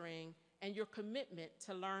 mentoring, and your commitment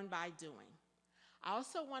to learn by doing. I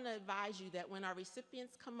also want to advise you that when our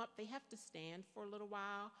recipients come up, they have to stand for a little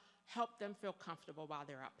while, help them feel comfortable while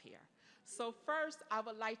they're up here. So first, I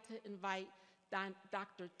would like to invite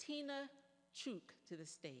Dr. Tina Chuk to the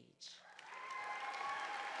stage.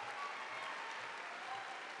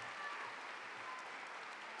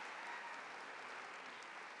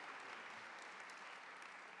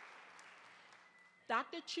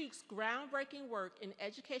 Dr. Chuk's groundbreaking work in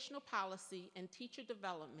educational policy and teacher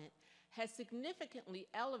development has significantly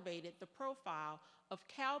elevated the profile of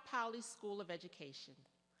Cal Poly School of Education.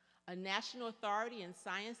 A national authority in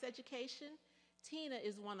science education, Tina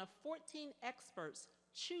is one of 14 experts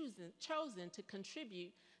chosen to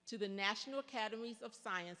contribute to the National Academies of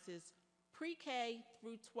Sciences Pre-K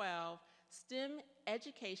through 12 STEM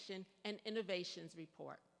Education and Innovations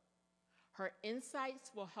Report. Her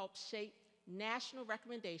insights will help shape national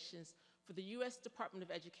recommendations for the U.S. Department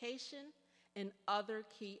of Education and other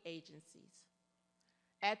key agencies.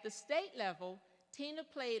 At the state level, Tina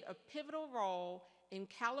played a pivotal role in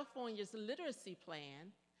California's literacy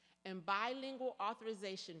plan and bilingual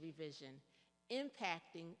authorization revision,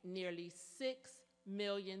 impacting nearly 6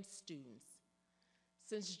 million students.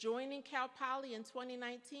 Since joining Cal Poly in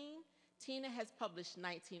 2019, Tina has published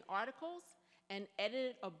 19 articles and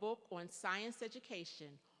edited a book on science education,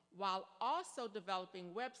 while also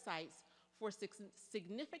developing websites for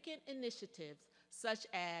significant initiatives such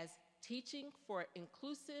as Teaching for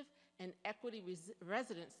Inclusive and Equity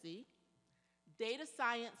Residency, Data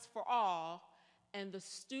Science for All, and the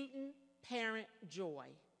Student Parent Joy.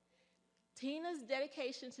 Tina's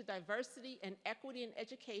dedication to diversity and equity in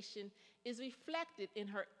education is reflected in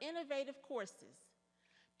her innovative courses,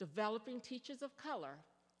 Developing Teachers of Color,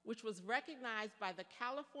 which was recognized by the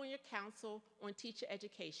California Council on Teacher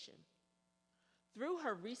Education. Through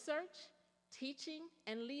her research, teaching,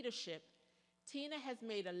 and leadership, Tina has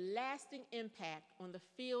made a lasting impact on the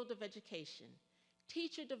field of education,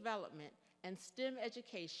 teacher development, and STEM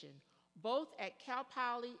education, both at Cal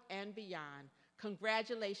Poly and beyond.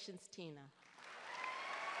 Congratulations, Tina.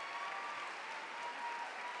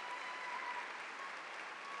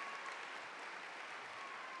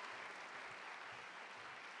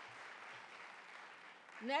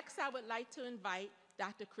 Next, I would like to invite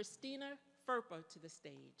Dr. Christina Ferpa to the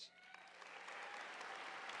stage.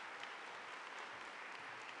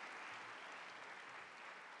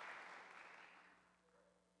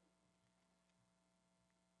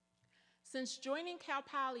 Since joining Cal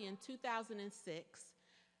Poly in 2006,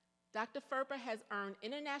 Dr. Ferpa has earned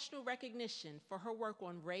international recognition for her work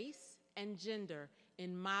on race and gender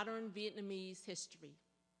in modern Vietnamese history.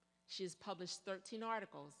 She has published 13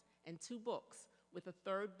 articles and 2 books, with a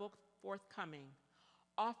 3rd book forthcoming,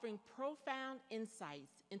 offering profound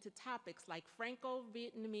insights into topics like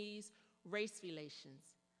Franco-Vietnamese race relations,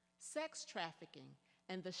 sex trafficking,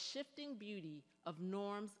 and the shifting beauty of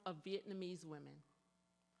norms of Vietnamese women.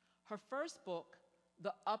 Her first book,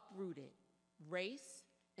 The Uprooted: Race,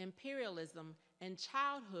 Imperialism, and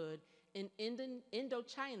Childhood in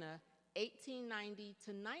Indochina, 1890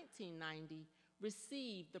 to 1990,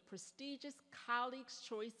 received the prestigious Colleagues'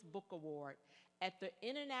 Choice Book Award at the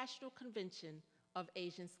International Convention of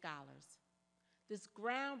Asian Scholars. This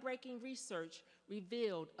groundbreaking research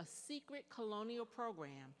revealed a secret colonial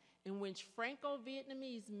program in which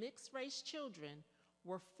Franco-Vietnamese mixed-race children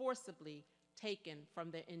were forcibly taken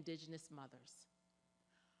from their indigenous mothers.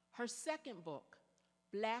 Her second book,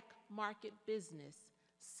 Black Market Business: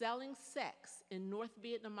 Selling Sex in North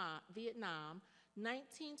Vietnam,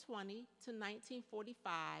 1920 to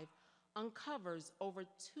 1945, uncovers over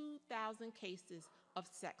 2,000 cases of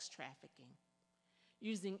sex trafficking.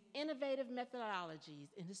 Using innovative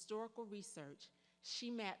methodologies in historical research,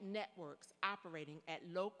 she mapped networks operating at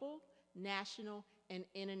local, national, and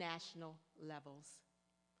international levels.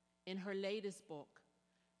 In her latest book,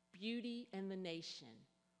 Beauty and the Nation: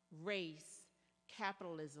 Race,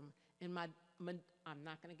 Capitalism, and I'm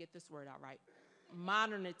not going to get this word out right,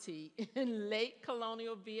 Modernity in Late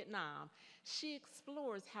Colonial Vietnam, she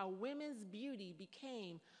explores how women's beauty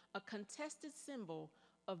became a contested symbol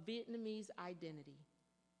of Vietnamese identity.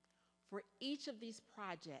 For each of these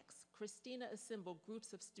projects, Christina assembled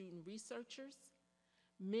groups of student researchers,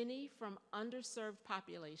 many from underserved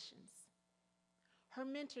populations. Her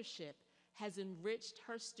mentorship has enriched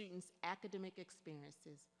her students' academic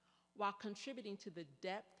experiences while contributing to the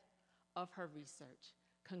depth of her research.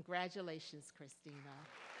 Congratulations, Christina.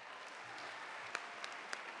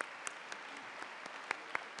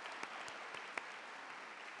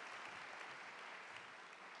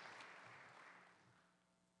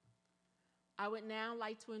 I would now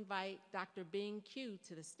like to invite Dr. Bing Q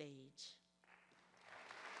to the stage.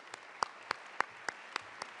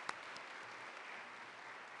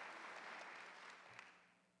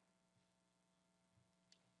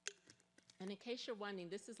 And in case you're wondering,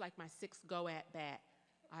 this is like my 6th go at bat.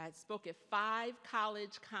 I spoke at 5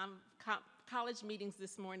 college meetings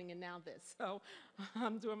this morning and now this, so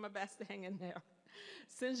I'm doing my best to hang in there.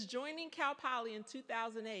 Since joining Cal Poly in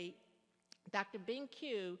 2008, Dr. Bing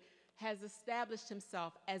Q has established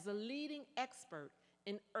himself as a leading expert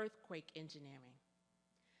in earthquake engineering.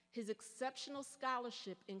 His exceptional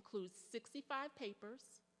scholarship includes 65 papers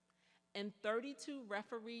and 32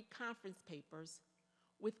 refereed conference papers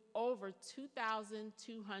with over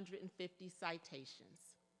 2,250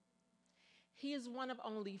 citations. He is one of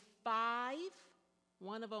only five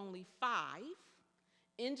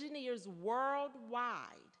engineers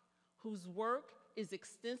worldwide whose work is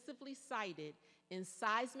extensively cited in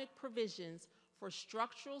seismic provisions for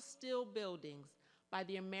structural steel buildings by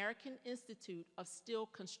the American Institute of Steel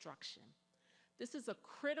Construction. This is a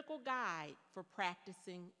critical guide for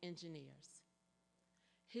practicing engineers.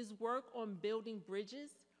 His work on building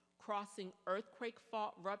bridges crossing earthquake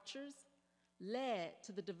fault ruptures led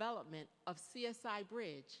to the development of CSI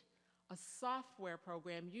Bridge, a software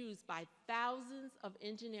program used by thousands of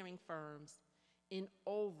engineering firms in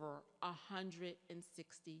over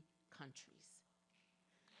 160 countries.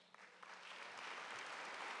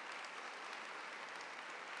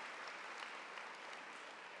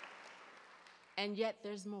 And yet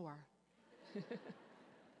there's more.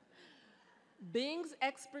 Bing's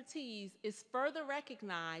expertise is further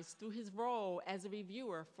recognized through his role as a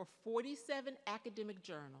reviewer for 47 academic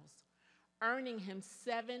journals, earning him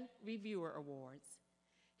 7 reviewer awards.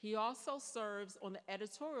 He also serves on the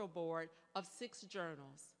editorial board of 6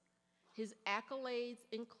 journals. His accolades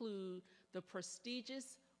include the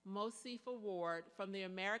prestigious Mosif Award from the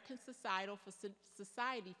American Society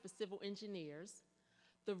for Civil Engineers,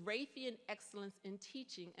 the Raytheon Excellence in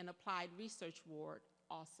Teaching and Applied Research Award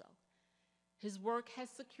also. His work has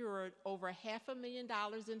secured over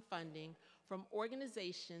 $500,000 in funding from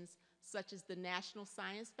organizations such as the National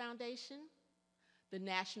Science Foundation, the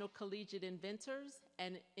National Collegiate Inventors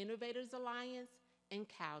and Innovators Alliance, and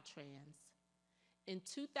Caltrans. In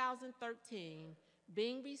 2013,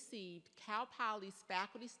 Bing received Cal Poly's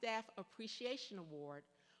Faculty Staff Appreciation Award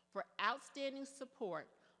for outstanding support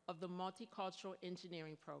of the Multicultural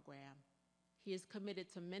Engineering Program. He is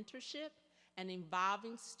committed to mentorship and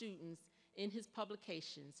involving students in his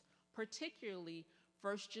publications, particularly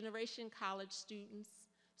first-generation college students,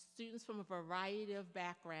 students from a variety of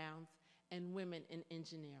backgrounds, and women in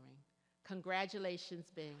engineering. Congratulations,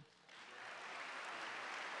 Bing.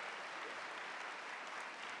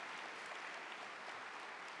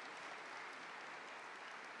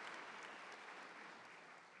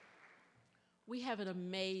 We have an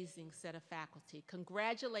amazing set of faculty.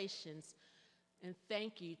 Congratulations and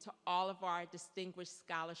thank you to all of our distinguished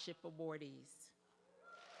scholarship awardees.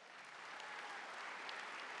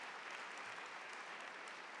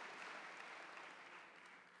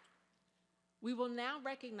 We will now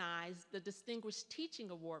recognize the Distinguished Teaching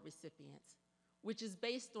Award recipients, which is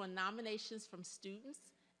based on nominations from students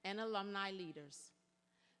and alumni leaders.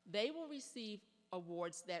 They will receive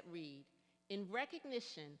awards that read, in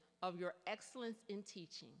recognition of your excellence in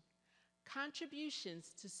teaching,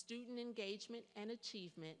 contributions to student engagement and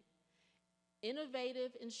achievement,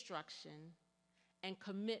 innovative instruction, and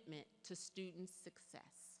commitment to student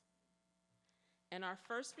success. And our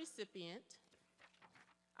first recipient,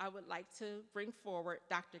 I would like to bring forward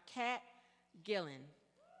Dr. Kat Gillen.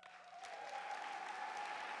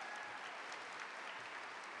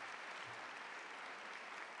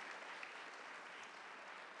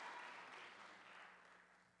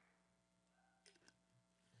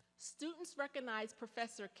 Students recognize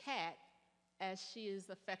Professor Kat, as she is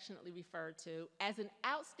affectionately referred to, as an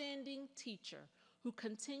outstanding teacher who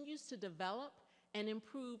continues to develop and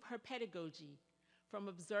improve her pedagogy from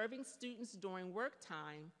observing students during work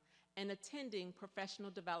time and attending professional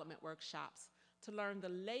development workshops to learn the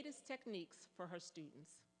latest techniques for her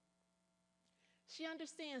students. She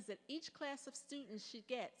understands that each class of students she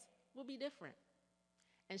gets will be different,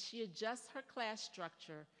 and she adjusts her class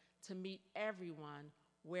structure to meet everyone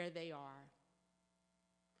where they are.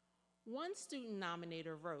 One student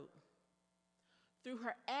nominator wrote, "Through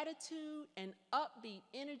her attitude and upbeat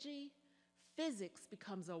energy, physics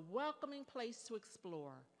becomes a welcoming place to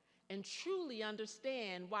explore and truly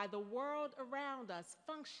understand why the world around us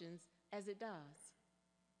functions as it does."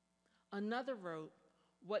 Another wrote,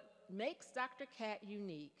 "What makes Dr. Kat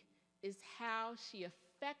unique is how she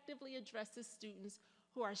effectively addresses students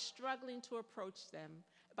who are struggling to approach them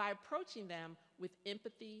by approaching them with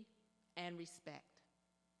empathy and respect."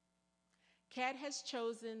 Kat has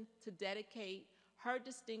chosen to dedicate her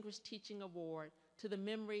Distinguished Teaching Award to the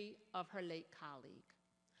memory of her late colleague,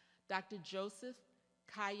 Dr. Joseph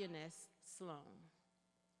Kayanes Sloan.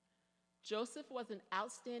 Joseph was an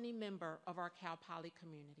outstanding member of our Cal Poly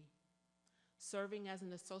community, serving as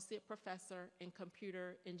an associate professor in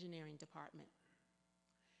computer engineering department.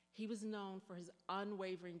 He was known for his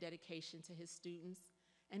unwavering dedication to his students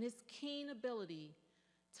and his keen ability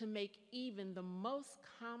to make even the most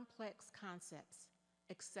complex concepts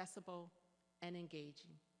accessible and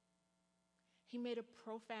engaging. He made a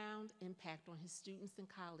profound impact on his students and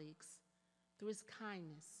colleagues through his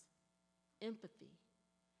kindness, empathy,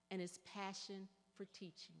 and his passion for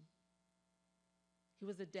teaching. He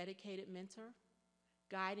was a dedicated mentor,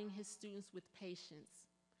 guiding his students with patience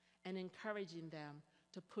and encouraging them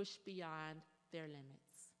to push beyond their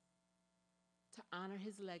limits. To honor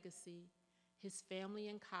his legacy, his family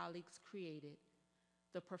and colleagues created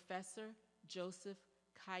the Professor Joseph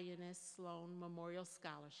Kayanes Sloan Memorial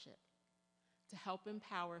Scholarship to help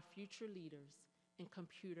empower future leaders in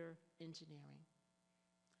computer engineering.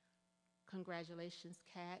 Congratulations,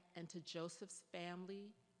 Kat, and to Joseph's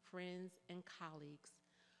family, friends, and colleagues.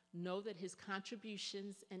 Know that his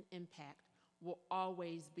contributions and impact will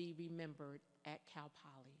always be remembered at Cal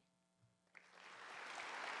Poly.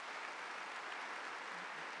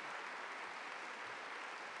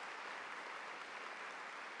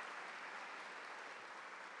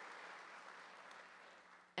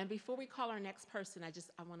 And before we call our next person,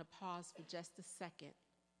 I want to pause for just a second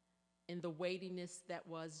in the weightiness that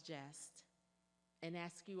was Jest, and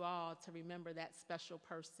ask you all to remember that special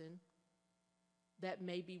person that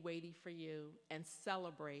may be waiting for you and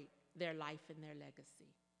celebrate their life and their legacy.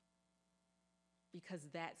 Because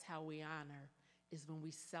that's how we honor, is when we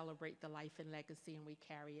celebrate the life and legacy and we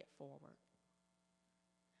carry it forward.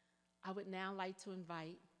 I would now like to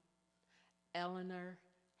invite Eleanor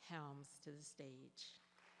Helms to the stage.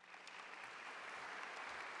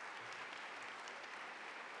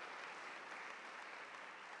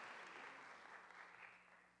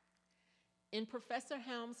 In Professor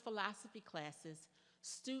Helms' philosophy classes,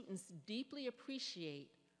 students deeply appreciate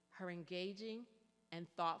her engaging and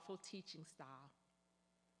thoughtful teaching style.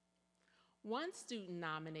 One student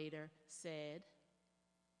nominator said,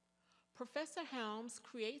 "Professor Helms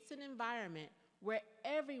creates an environment where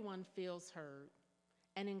everyone feels heard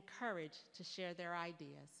and encouraged to share their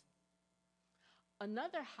ideas."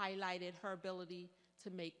 Another highlighted her ability to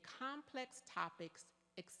make complex topics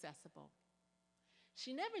accessible.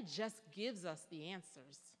 She never just gives us the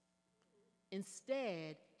answers.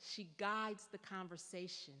 Instead, she guides the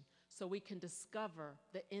conversation so we can discover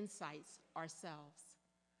the insights ourselves.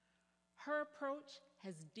 Her approach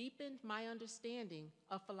has deepened my understanding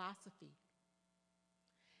of philosophy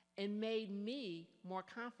and made me more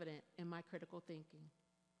confident in my critical thinking.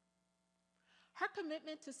 Her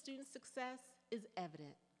commitment to student success is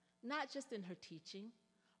evident, not just in her teaching,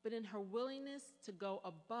 but in her willingness to go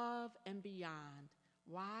above and beyond.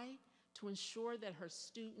 Why? To ensure that her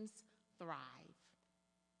students thrive.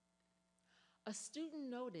 A student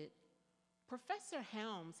noted, "Professor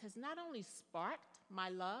Helms has not only sparked my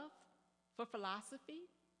love for philosophy,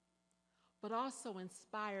 but also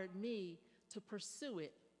inspired me to pursue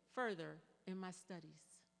it further in my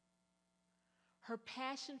studies." Her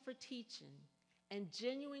passion for teaching and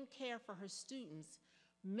genuine care for her students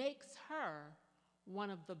makes her one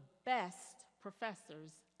of the best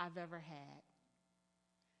professors I've ever had.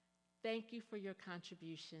 Thank you for your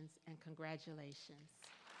contributions and congratulations.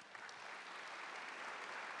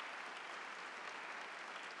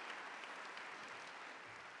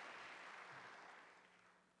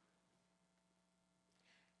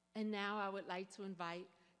 And now I would like to invite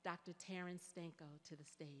Dr. Terrence Stanko to the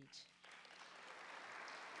stage.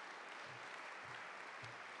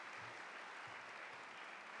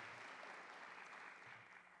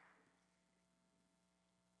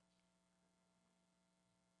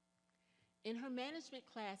 In her management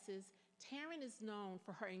classes, Taryn is known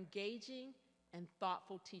for her engaging and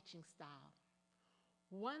thoughtful teaching style.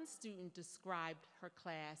 One student described her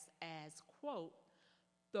class as, quote,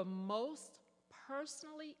 "the most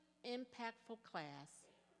personally impactful class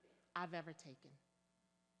I've ever taken."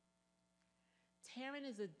 Taryn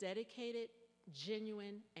is a dedicated,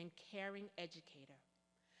 genuine, and caring educator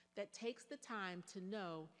that takes the time to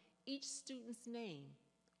know each student's name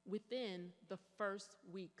within the first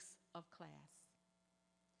weeks of class.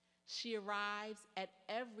 She arrives at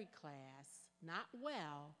every class, not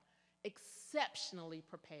well, exceptionally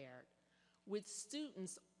prepared, with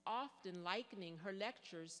students often likening her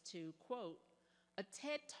lectures to, quote, "a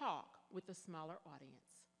TED Talk with a smaller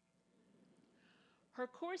audience." Her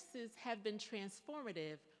courses have been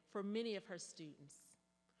transformative for many of her students,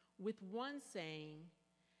 with one saying,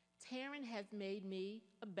 "Taryn has made me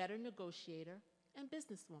a better negotiator and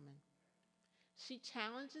businesswoman." She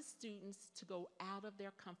challenges students to go out of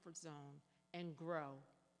their comfort zone and grow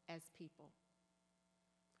as people.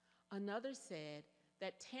 Another said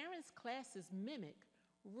that Taryn's classes mimic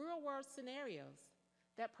real-world scenarios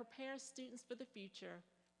that prepare students for the future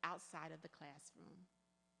outside of the classroom.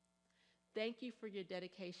 Thank you for your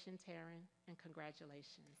dedication, Taryn, and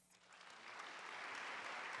congratulations.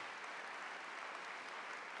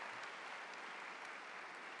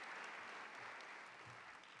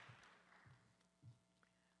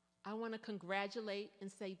 I want to congratulate and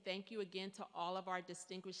say thank you again to all of our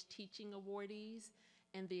distinguished teaching awardees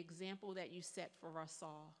and the example that you set for us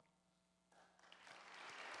all.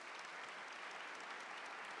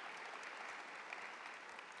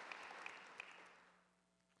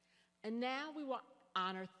 And now we will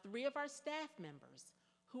honor 3 of our staff members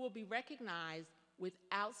who will be recognized with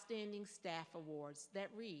outstanding staff awards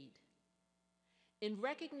that read, "In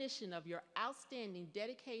recognition of your outstanding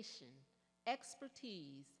dedication,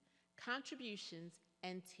 expertise, contributions,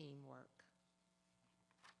 and teamwork."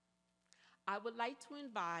 I would like to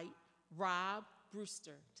invite Rob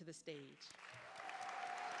Brewster to the stage.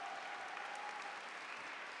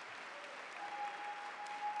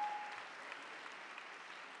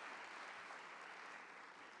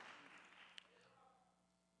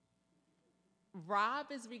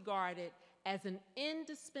 Rob is regarded as an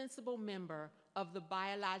indispensable member of the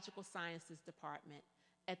Biological Sciences Department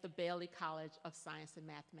at the Bailey College of Science and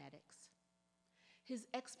Mathematics. His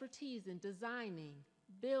expertise in designing,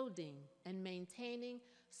 building, and maintaining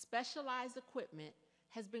specialized equipment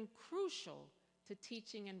has been crucial to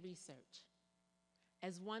teaching and research.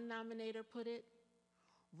 As one nominator put it,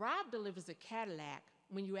 Rob delivers a Cadillac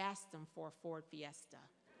when you ask them for a Ford Fiesta.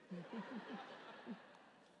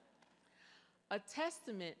 A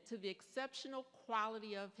testament to the exceptional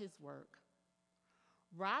quality of his work,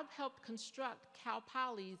 Rob helped construct Cal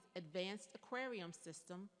Poly's advanced aquarium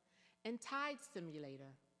system and tide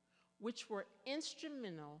simulator, which were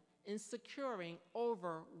instrumental in securing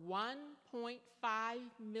over $1.5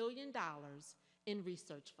 million in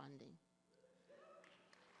research funding.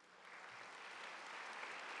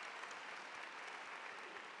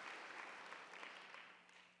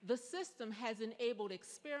 The system has enabled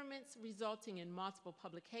experiments resulting in multiple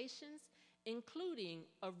publications, including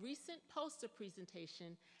a recent poster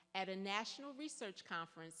presentation at a national research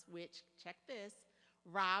conference, which, check this,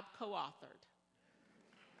 Rob co-authored.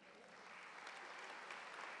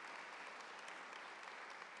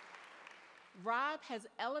 Rob has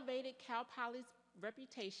elevated Cal Poly's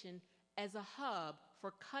reputation as a hub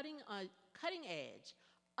for cutting-edge,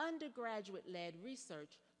 undergraduate-led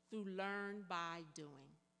research through learn by doing.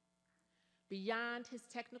 Beyond his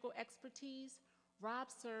technical expertise, Rob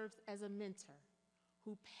serves as a mentor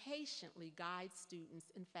who patiently guides students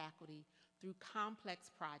and faculty through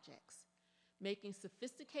complex projects, making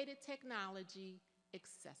sophisticated technology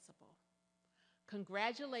accessible.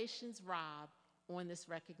 Congratulations, Rob, on this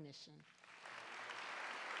recognition.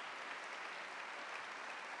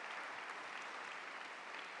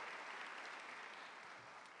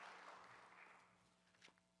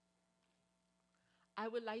 I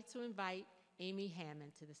would like to invite Amy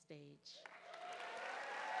Hammond to the stage.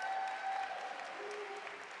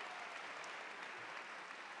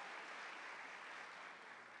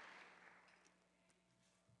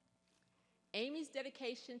 Amy's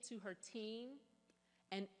dedication to her team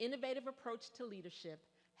and innovative approach to leadership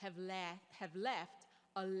have left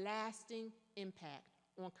a lasting impact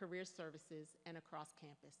on career services and across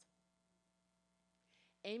campus.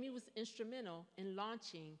 Amy was instrumental in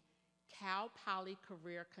launching Cal Poly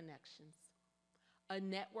Career Connections, a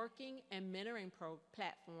networking and mentoring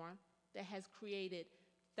platform that has created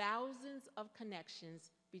thousands of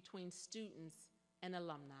connections between students and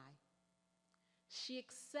alumni. She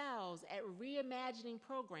excels at reimagining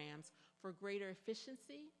programs for greater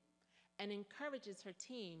efficiency and encourages her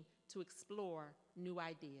team to explore new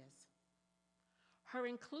ideas. Her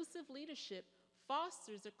inclusive leadership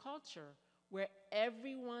fosters a culture where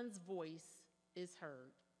everyone's voice is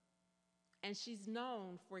heard, and she's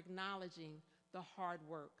known for acknowledging the hard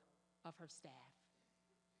work of her staff.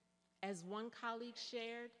 As one colleague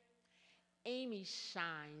shared, Amy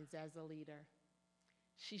shines as a leader.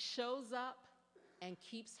 She shows up and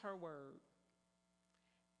keeps her word.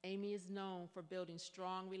 Amy is known for building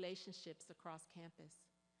strong relationships across campus,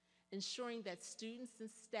 ensuring that students and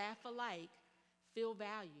staff alike feel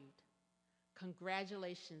valued.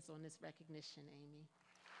 Congratulations on this recognition, Amy.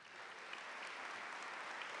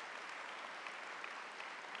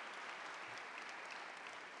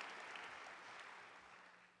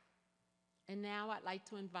 And now I'd like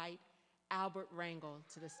to invite Albert Rangel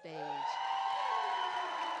to the stage.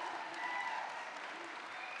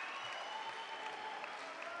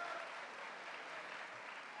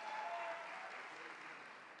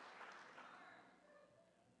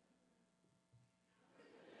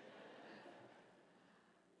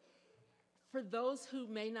 For those who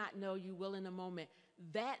may not know, you will in a moment,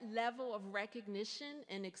 that level of recognition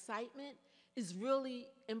and excitement is really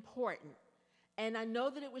important. And I know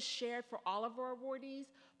that it was shared for all of our awardees,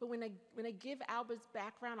 but when I give Albert's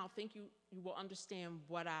background, I think you will understand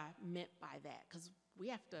what I meant by that, because we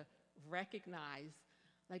have to recognize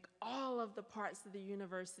like all of the parts of the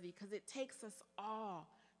university, because it takes us all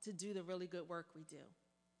to do the really good work we do.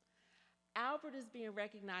 Albert is being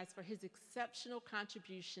recognized for his exceptional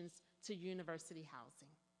contributions to university housing.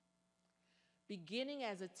 Beginning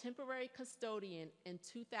as a temporary custodian in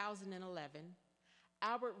 2011,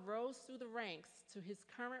 Albert rose through the ranks to his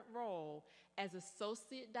current role as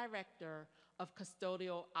Associate Director of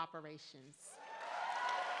Custodial Operations.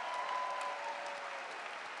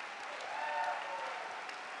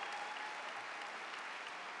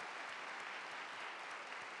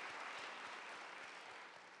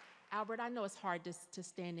 Albert, I know it's hard to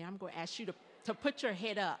stand there. I'm going to ask you to put your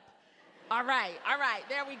head up. All right,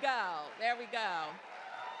 there we go.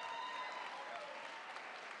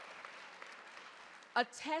 A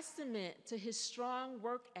testament to his strong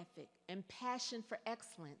work ethic and passion for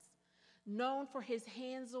excellence, known for his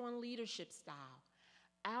hands-on leadership style,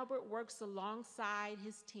 Albert works alongside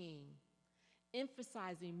his team,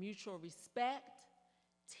 emphasizing mutual respect,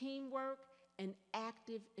 teamwork, and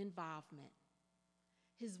active involvement.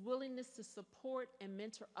 His willingness to support and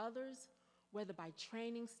mentor others, whether by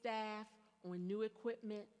training staff on new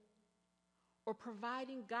equipment or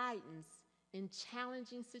providing guidance in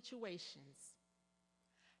challenging situations,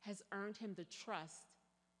 has earned him the trust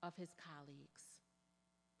of his colleagues.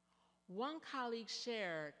 One colleague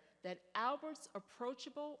shared that Albert's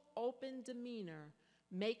approachable, open demeanor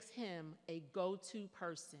makes him a go-to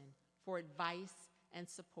person for advice and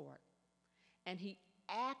support, and he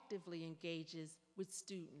actively engages with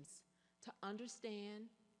students to understand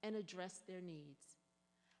and address their needs.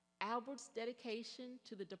 Albert's dedication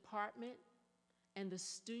to the department and the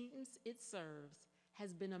students it serves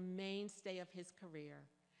has been a mainstay of his career,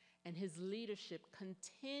 and his leadership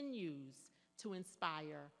continues to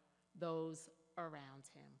inspire those around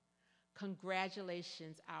him.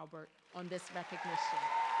 Congratulations, Albert, on this recognition.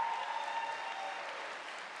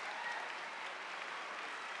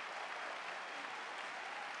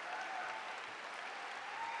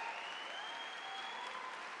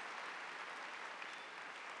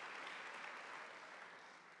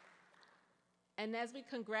 And as we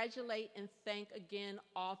congratulate and thank again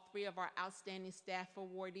all three of our outstanding staff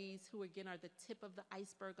awardees, who again are the tip of the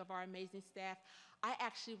iceberg of our amazing staff, I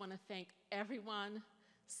actually want to thank everyone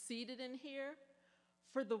seated in here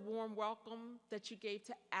for the warm welcome that you gave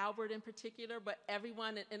to Albert in particular, but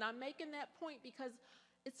everyone, and I'm making that point because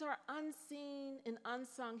it's our unseen and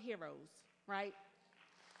unsung heroes, right?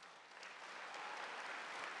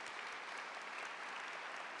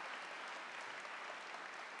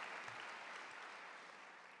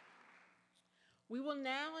 We will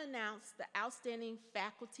now announce the Outstanding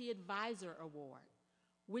Faculty Advisor Award,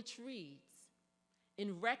 which reads,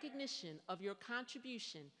 in recognition of your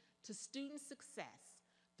contribution to student success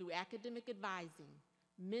through academic advising,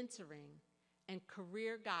 mentoring, and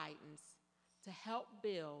career guidance to help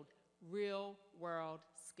build real-world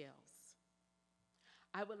skills.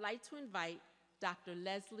 I would like to invite Dr.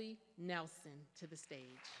 Leslie Nelson to the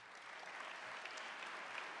stage.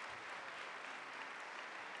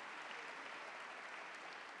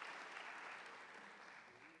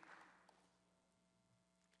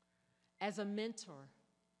 As a mentor,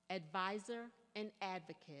 advisor, and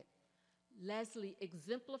advocate, Leslie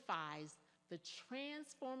exemplifies the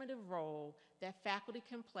transformative role that faculty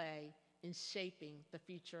can play in shaping the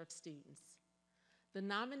future of students. The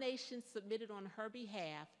nomination submitted on her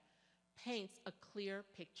behalf paints a clear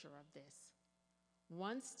picture of this.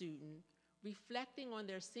 One student, reflecting on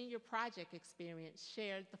their senior project experience,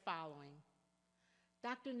 shared the following.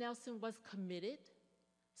 Dr. Nelson was committed,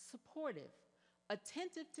 supportive,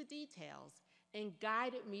 attentive to details, and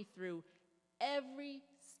guided me through every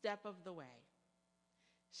step of the way.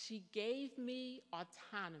 She gave me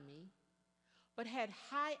autonomy, but had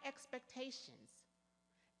high expectations,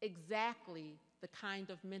 exactly the kind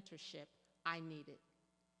of mentorship I needed.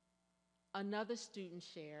 Another student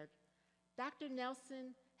shared, Dr.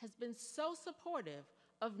 Nelson has been so supportive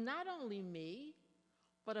of not only me,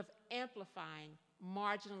 but of amplifying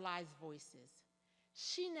marginalized voices.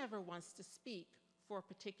 She never wants to speak for a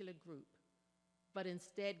particular group, but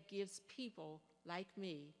instead gives people like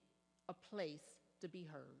me a place to be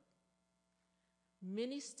heard.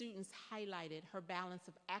 Many students highlighted her balance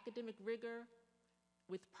of academic rigor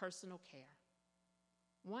with personal care.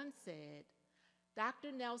 One said,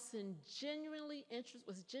 Dr. Nelson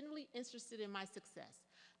was genuinely interested in my success,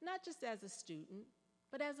 not just as a student,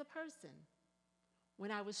 but as a person.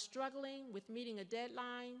 When I was struggling with meeting a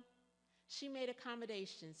deadline, she made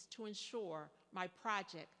accommodations to ensure my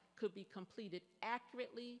project could be completed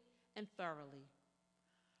accurately and thoroughly.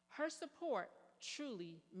 Her support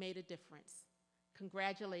truly made a difference.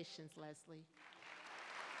 Congratulations, Leslie.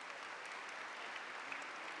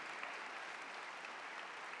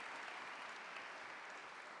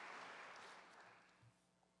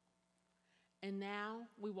 And now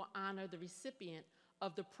we will honor the recipient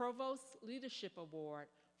of the Provost Leadership Award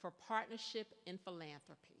for Partnership in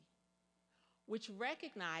Philanthropy, which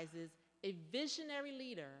recognizes a visionary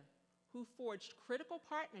leader who forged critical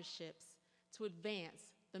partnerships to advance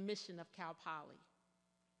the mission of Cal Poly.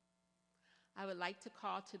 I would like to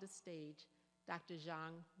call to the stage Dr.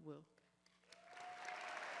 Zhang Wu.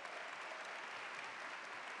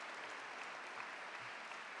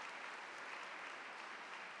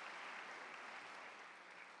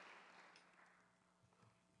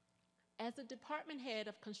 As the department head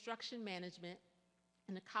of construction management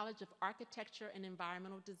in the College of Architecture and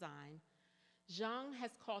Environmental Design, Zhang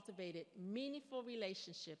has cultivated meaningful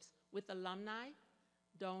relationships with alumni,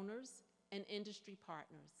 donors, and industry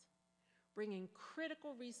partners, bringing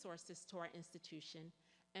critical resources to our institution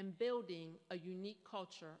and building a unique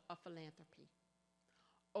culture of philanthropy.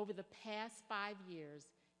 Over the past 5 years,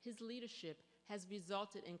 his leadership has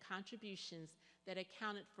resulted in contributions that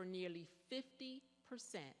accounted for nearly 50%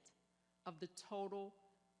 of the total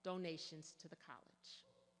donations to the college.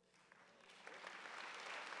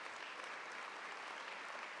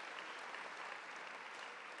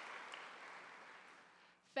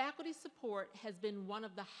 Faculty support has been one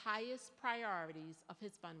of the highest priorities of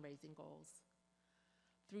his fundraising goals.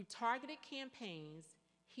 Through targeted campaigns,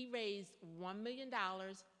 he raised $1 million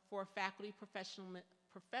for a faculty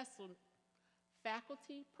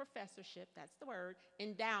professorship, that's the word,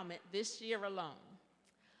 endowment this year alone.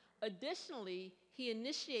 Additionally, he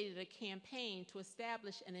initiated a campaign to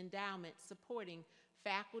establish an endowment supporting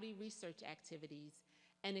faculty research activities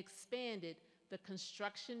and expanded the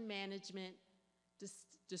construction management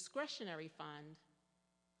discretionary fund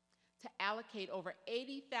to allocate over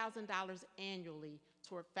 $80,000 annually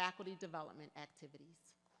toward faculty development activities.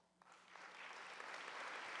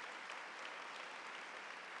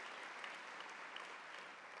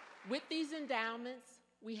 With these endowments,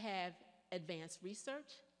 we have advanced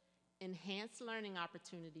research, enhanced learning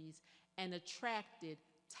opportunities, and attracted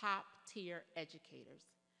top-tier educators.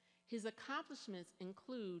 His accomplishments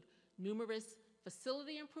include numerous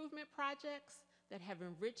facility improvement projects that have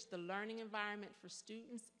enriched the learning environment for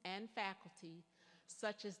students and faculty,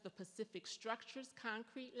 such as the Pacific Structures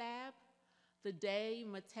Concrete Lab, the Day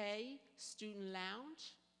Mate Student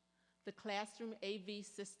Lounge, the Classroom AV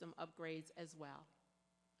system upgrades as well.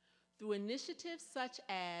 Through initiatives such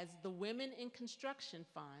as the Women in Construction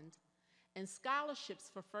Fund and scholarships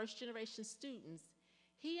for first-generation students,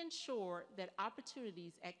 he ensured that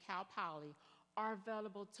opportunities at Cal Poly are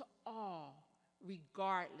available to all,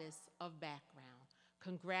 regardless of background.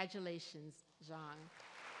 Congratulations, Zhang.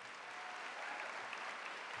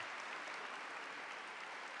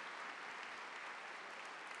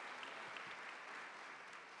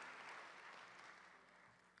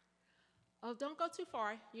 Oh, don't go too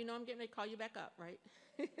far. You know I'm getting ready to call you back up, right?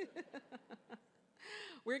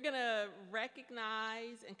 We're going to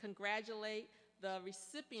recognize and congratulate the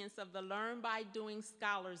recipients of the Learn by Doing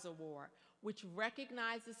Scholars Award, which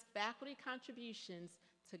recognizes faculty contributions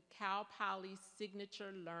to Cal Poly's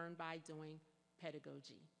signature Learn by Doing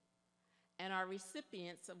pedagogy. And our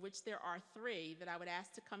recipients, of which there are 3 that I would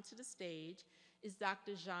ask to come to the stage, is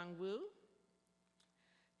Dr. Zhang Wu,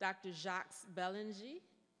 Dr. Jacques Bellinger,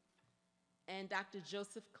 and Dr.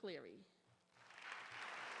 Joseph Cleary.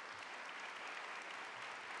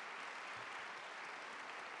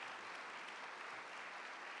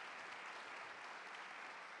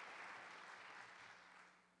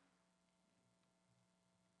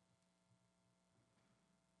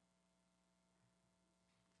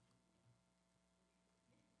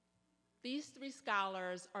 These 3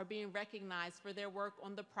 scholars are being recognized for their work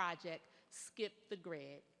on the project Skip the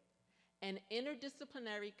Grid, an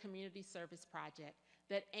interdisciplinary community service project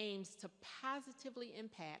that aims to positively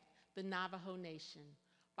impact the Navajo Nation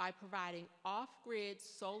by providing off-grid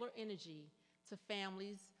solar energy to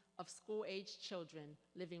families of school-aged children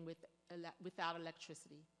living without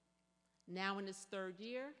electricity. Now in its 3rd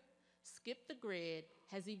year, Skip the Grid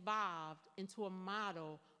has evolved into a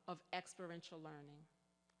model of experiential learning.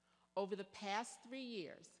 Over the past 3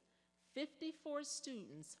 years, 54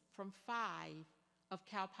 students from 5 of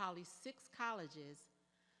Cal Poly's 6 colleges,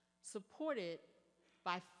 supported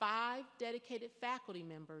by 5 dedicated faculty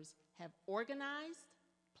members, have organized,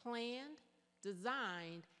 planned,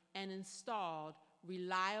 designed, and installed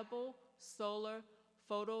reliable solar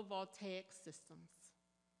photovoltaic systems.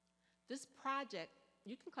 This project,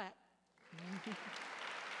 you can clap.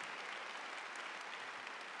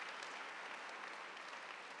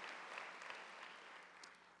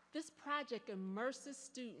 This project immerses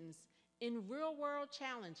students in real-world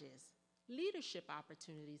challenges, leadership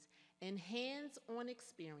opportunities, and hands-on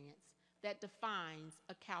experience that defines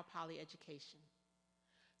a Cal Poly education.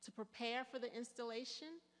 To prepare for the installation,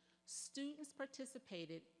 students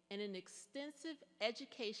participated in an extensive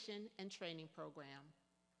education and training program,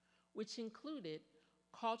 which included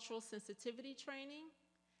cultural sensitivity training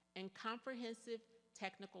and comprehensive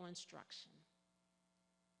technical instruction.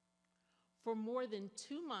 For more than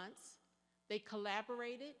 2 months, they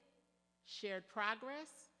collaborated, shared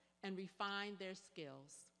progress, and refined their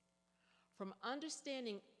skills. From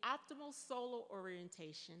understanding optimal solar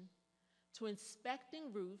orientation to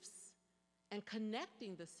inspecting roofs and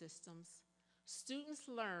connecting the systems, Students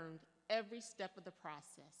learned every step of the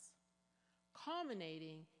process,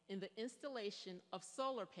 culminating in the installation of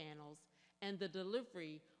solar panels and the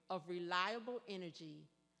delivery of reliable energy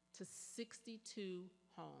to 62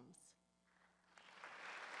 homes.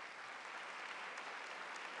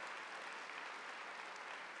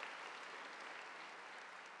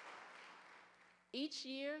 Each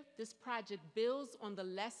year, this project builds on the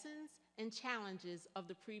lessons and challenges of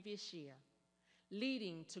the previous year,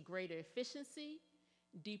 leading to greater efficiency,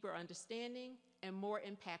 deeper understanding, and more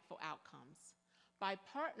impactful outcomes. By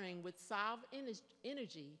partnering with Solve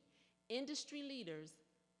Energy, industry leaders,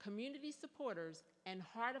 community supporters, and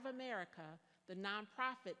Heart of America, the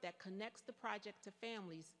nonprofit that connects the project to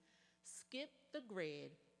families, Skip the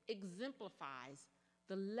Grid exemplifies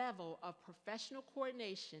the level of professional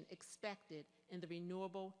coordination expected in the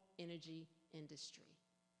renewable energy industry.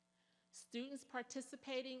 Students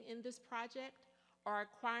participating in this project are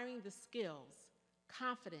acquiring the skills,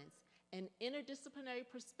 confidence, and interdisciplinary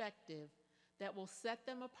perspective that will set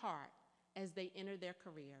them apart as they enter their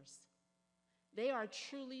careers. They are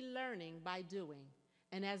truly learning by doing,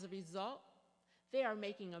 and as a result, they are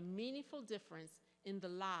making a meaningful difference in the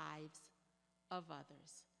lives of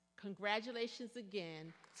others. Congratulations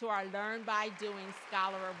again to our Learn by Doing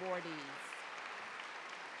Scholar awardees.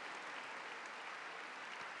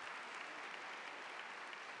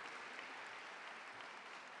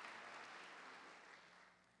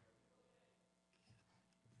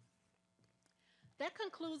 That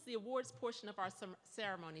concludes the awards portion of our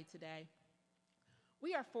ceremony today.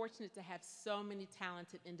 We are fortunate to have so many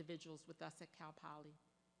talented individuals with us at Cal Poly.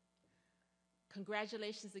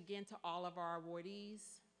 Congratulations again to all of our awardees,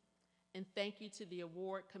 and thank you to the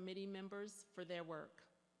award committee members for their work.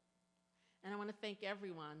 And I want to thank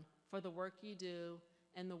everyone for the work you do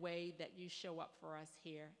and the way that you show up for us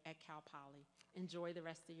here at Cal Poly. Enjoy the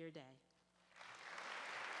rest of your day.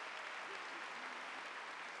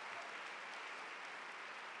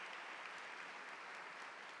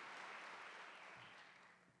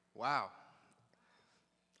 Wow.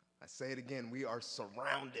 I say it again, we are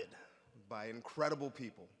surrounded by incredible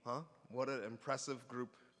people, huh? What an impressive group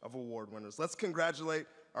of award winners. Let's congratulate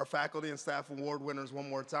our faculty and staff award winners one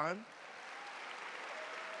more time.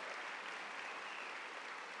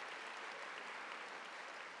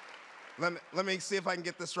 Let me see if I can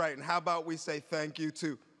get this right. And how about we say thank you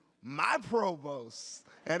to my provost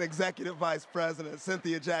and executive vice president,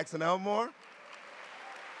 Cynthia Jackson Elmore.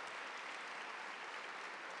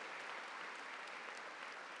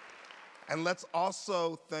 And let's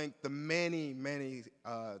also thank the many, many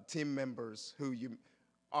team members who you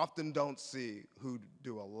often don't see, who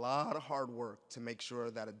do a lot of hard work to make sure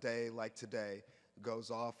that a day like today goes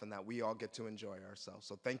off and that we all get to enjoy ourselves.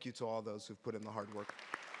 So thank you to all those who've put in the hard work.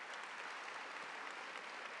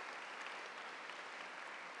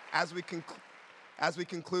 As we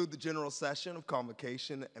conclude the general session of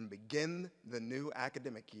Convocation and begin the new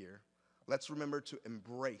academic year, let's remember to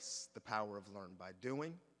embrace the power of learn by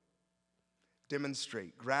doing,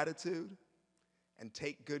 demonstrate gratitude, and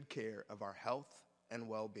take good care of our health and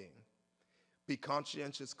well-being. Be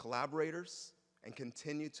conscientious collaborators and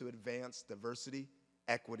continue to advance diversity,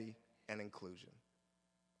 equity, and inclusion.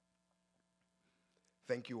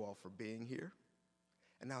 Thank you all for being here.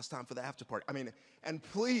 And now it's time for the after party. And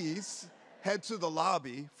please head to the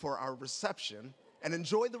lobby for our reception and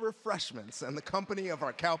enjoy the refreshments and the company of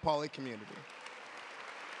our Cal Poly community.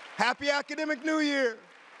 Happy Academic New Year!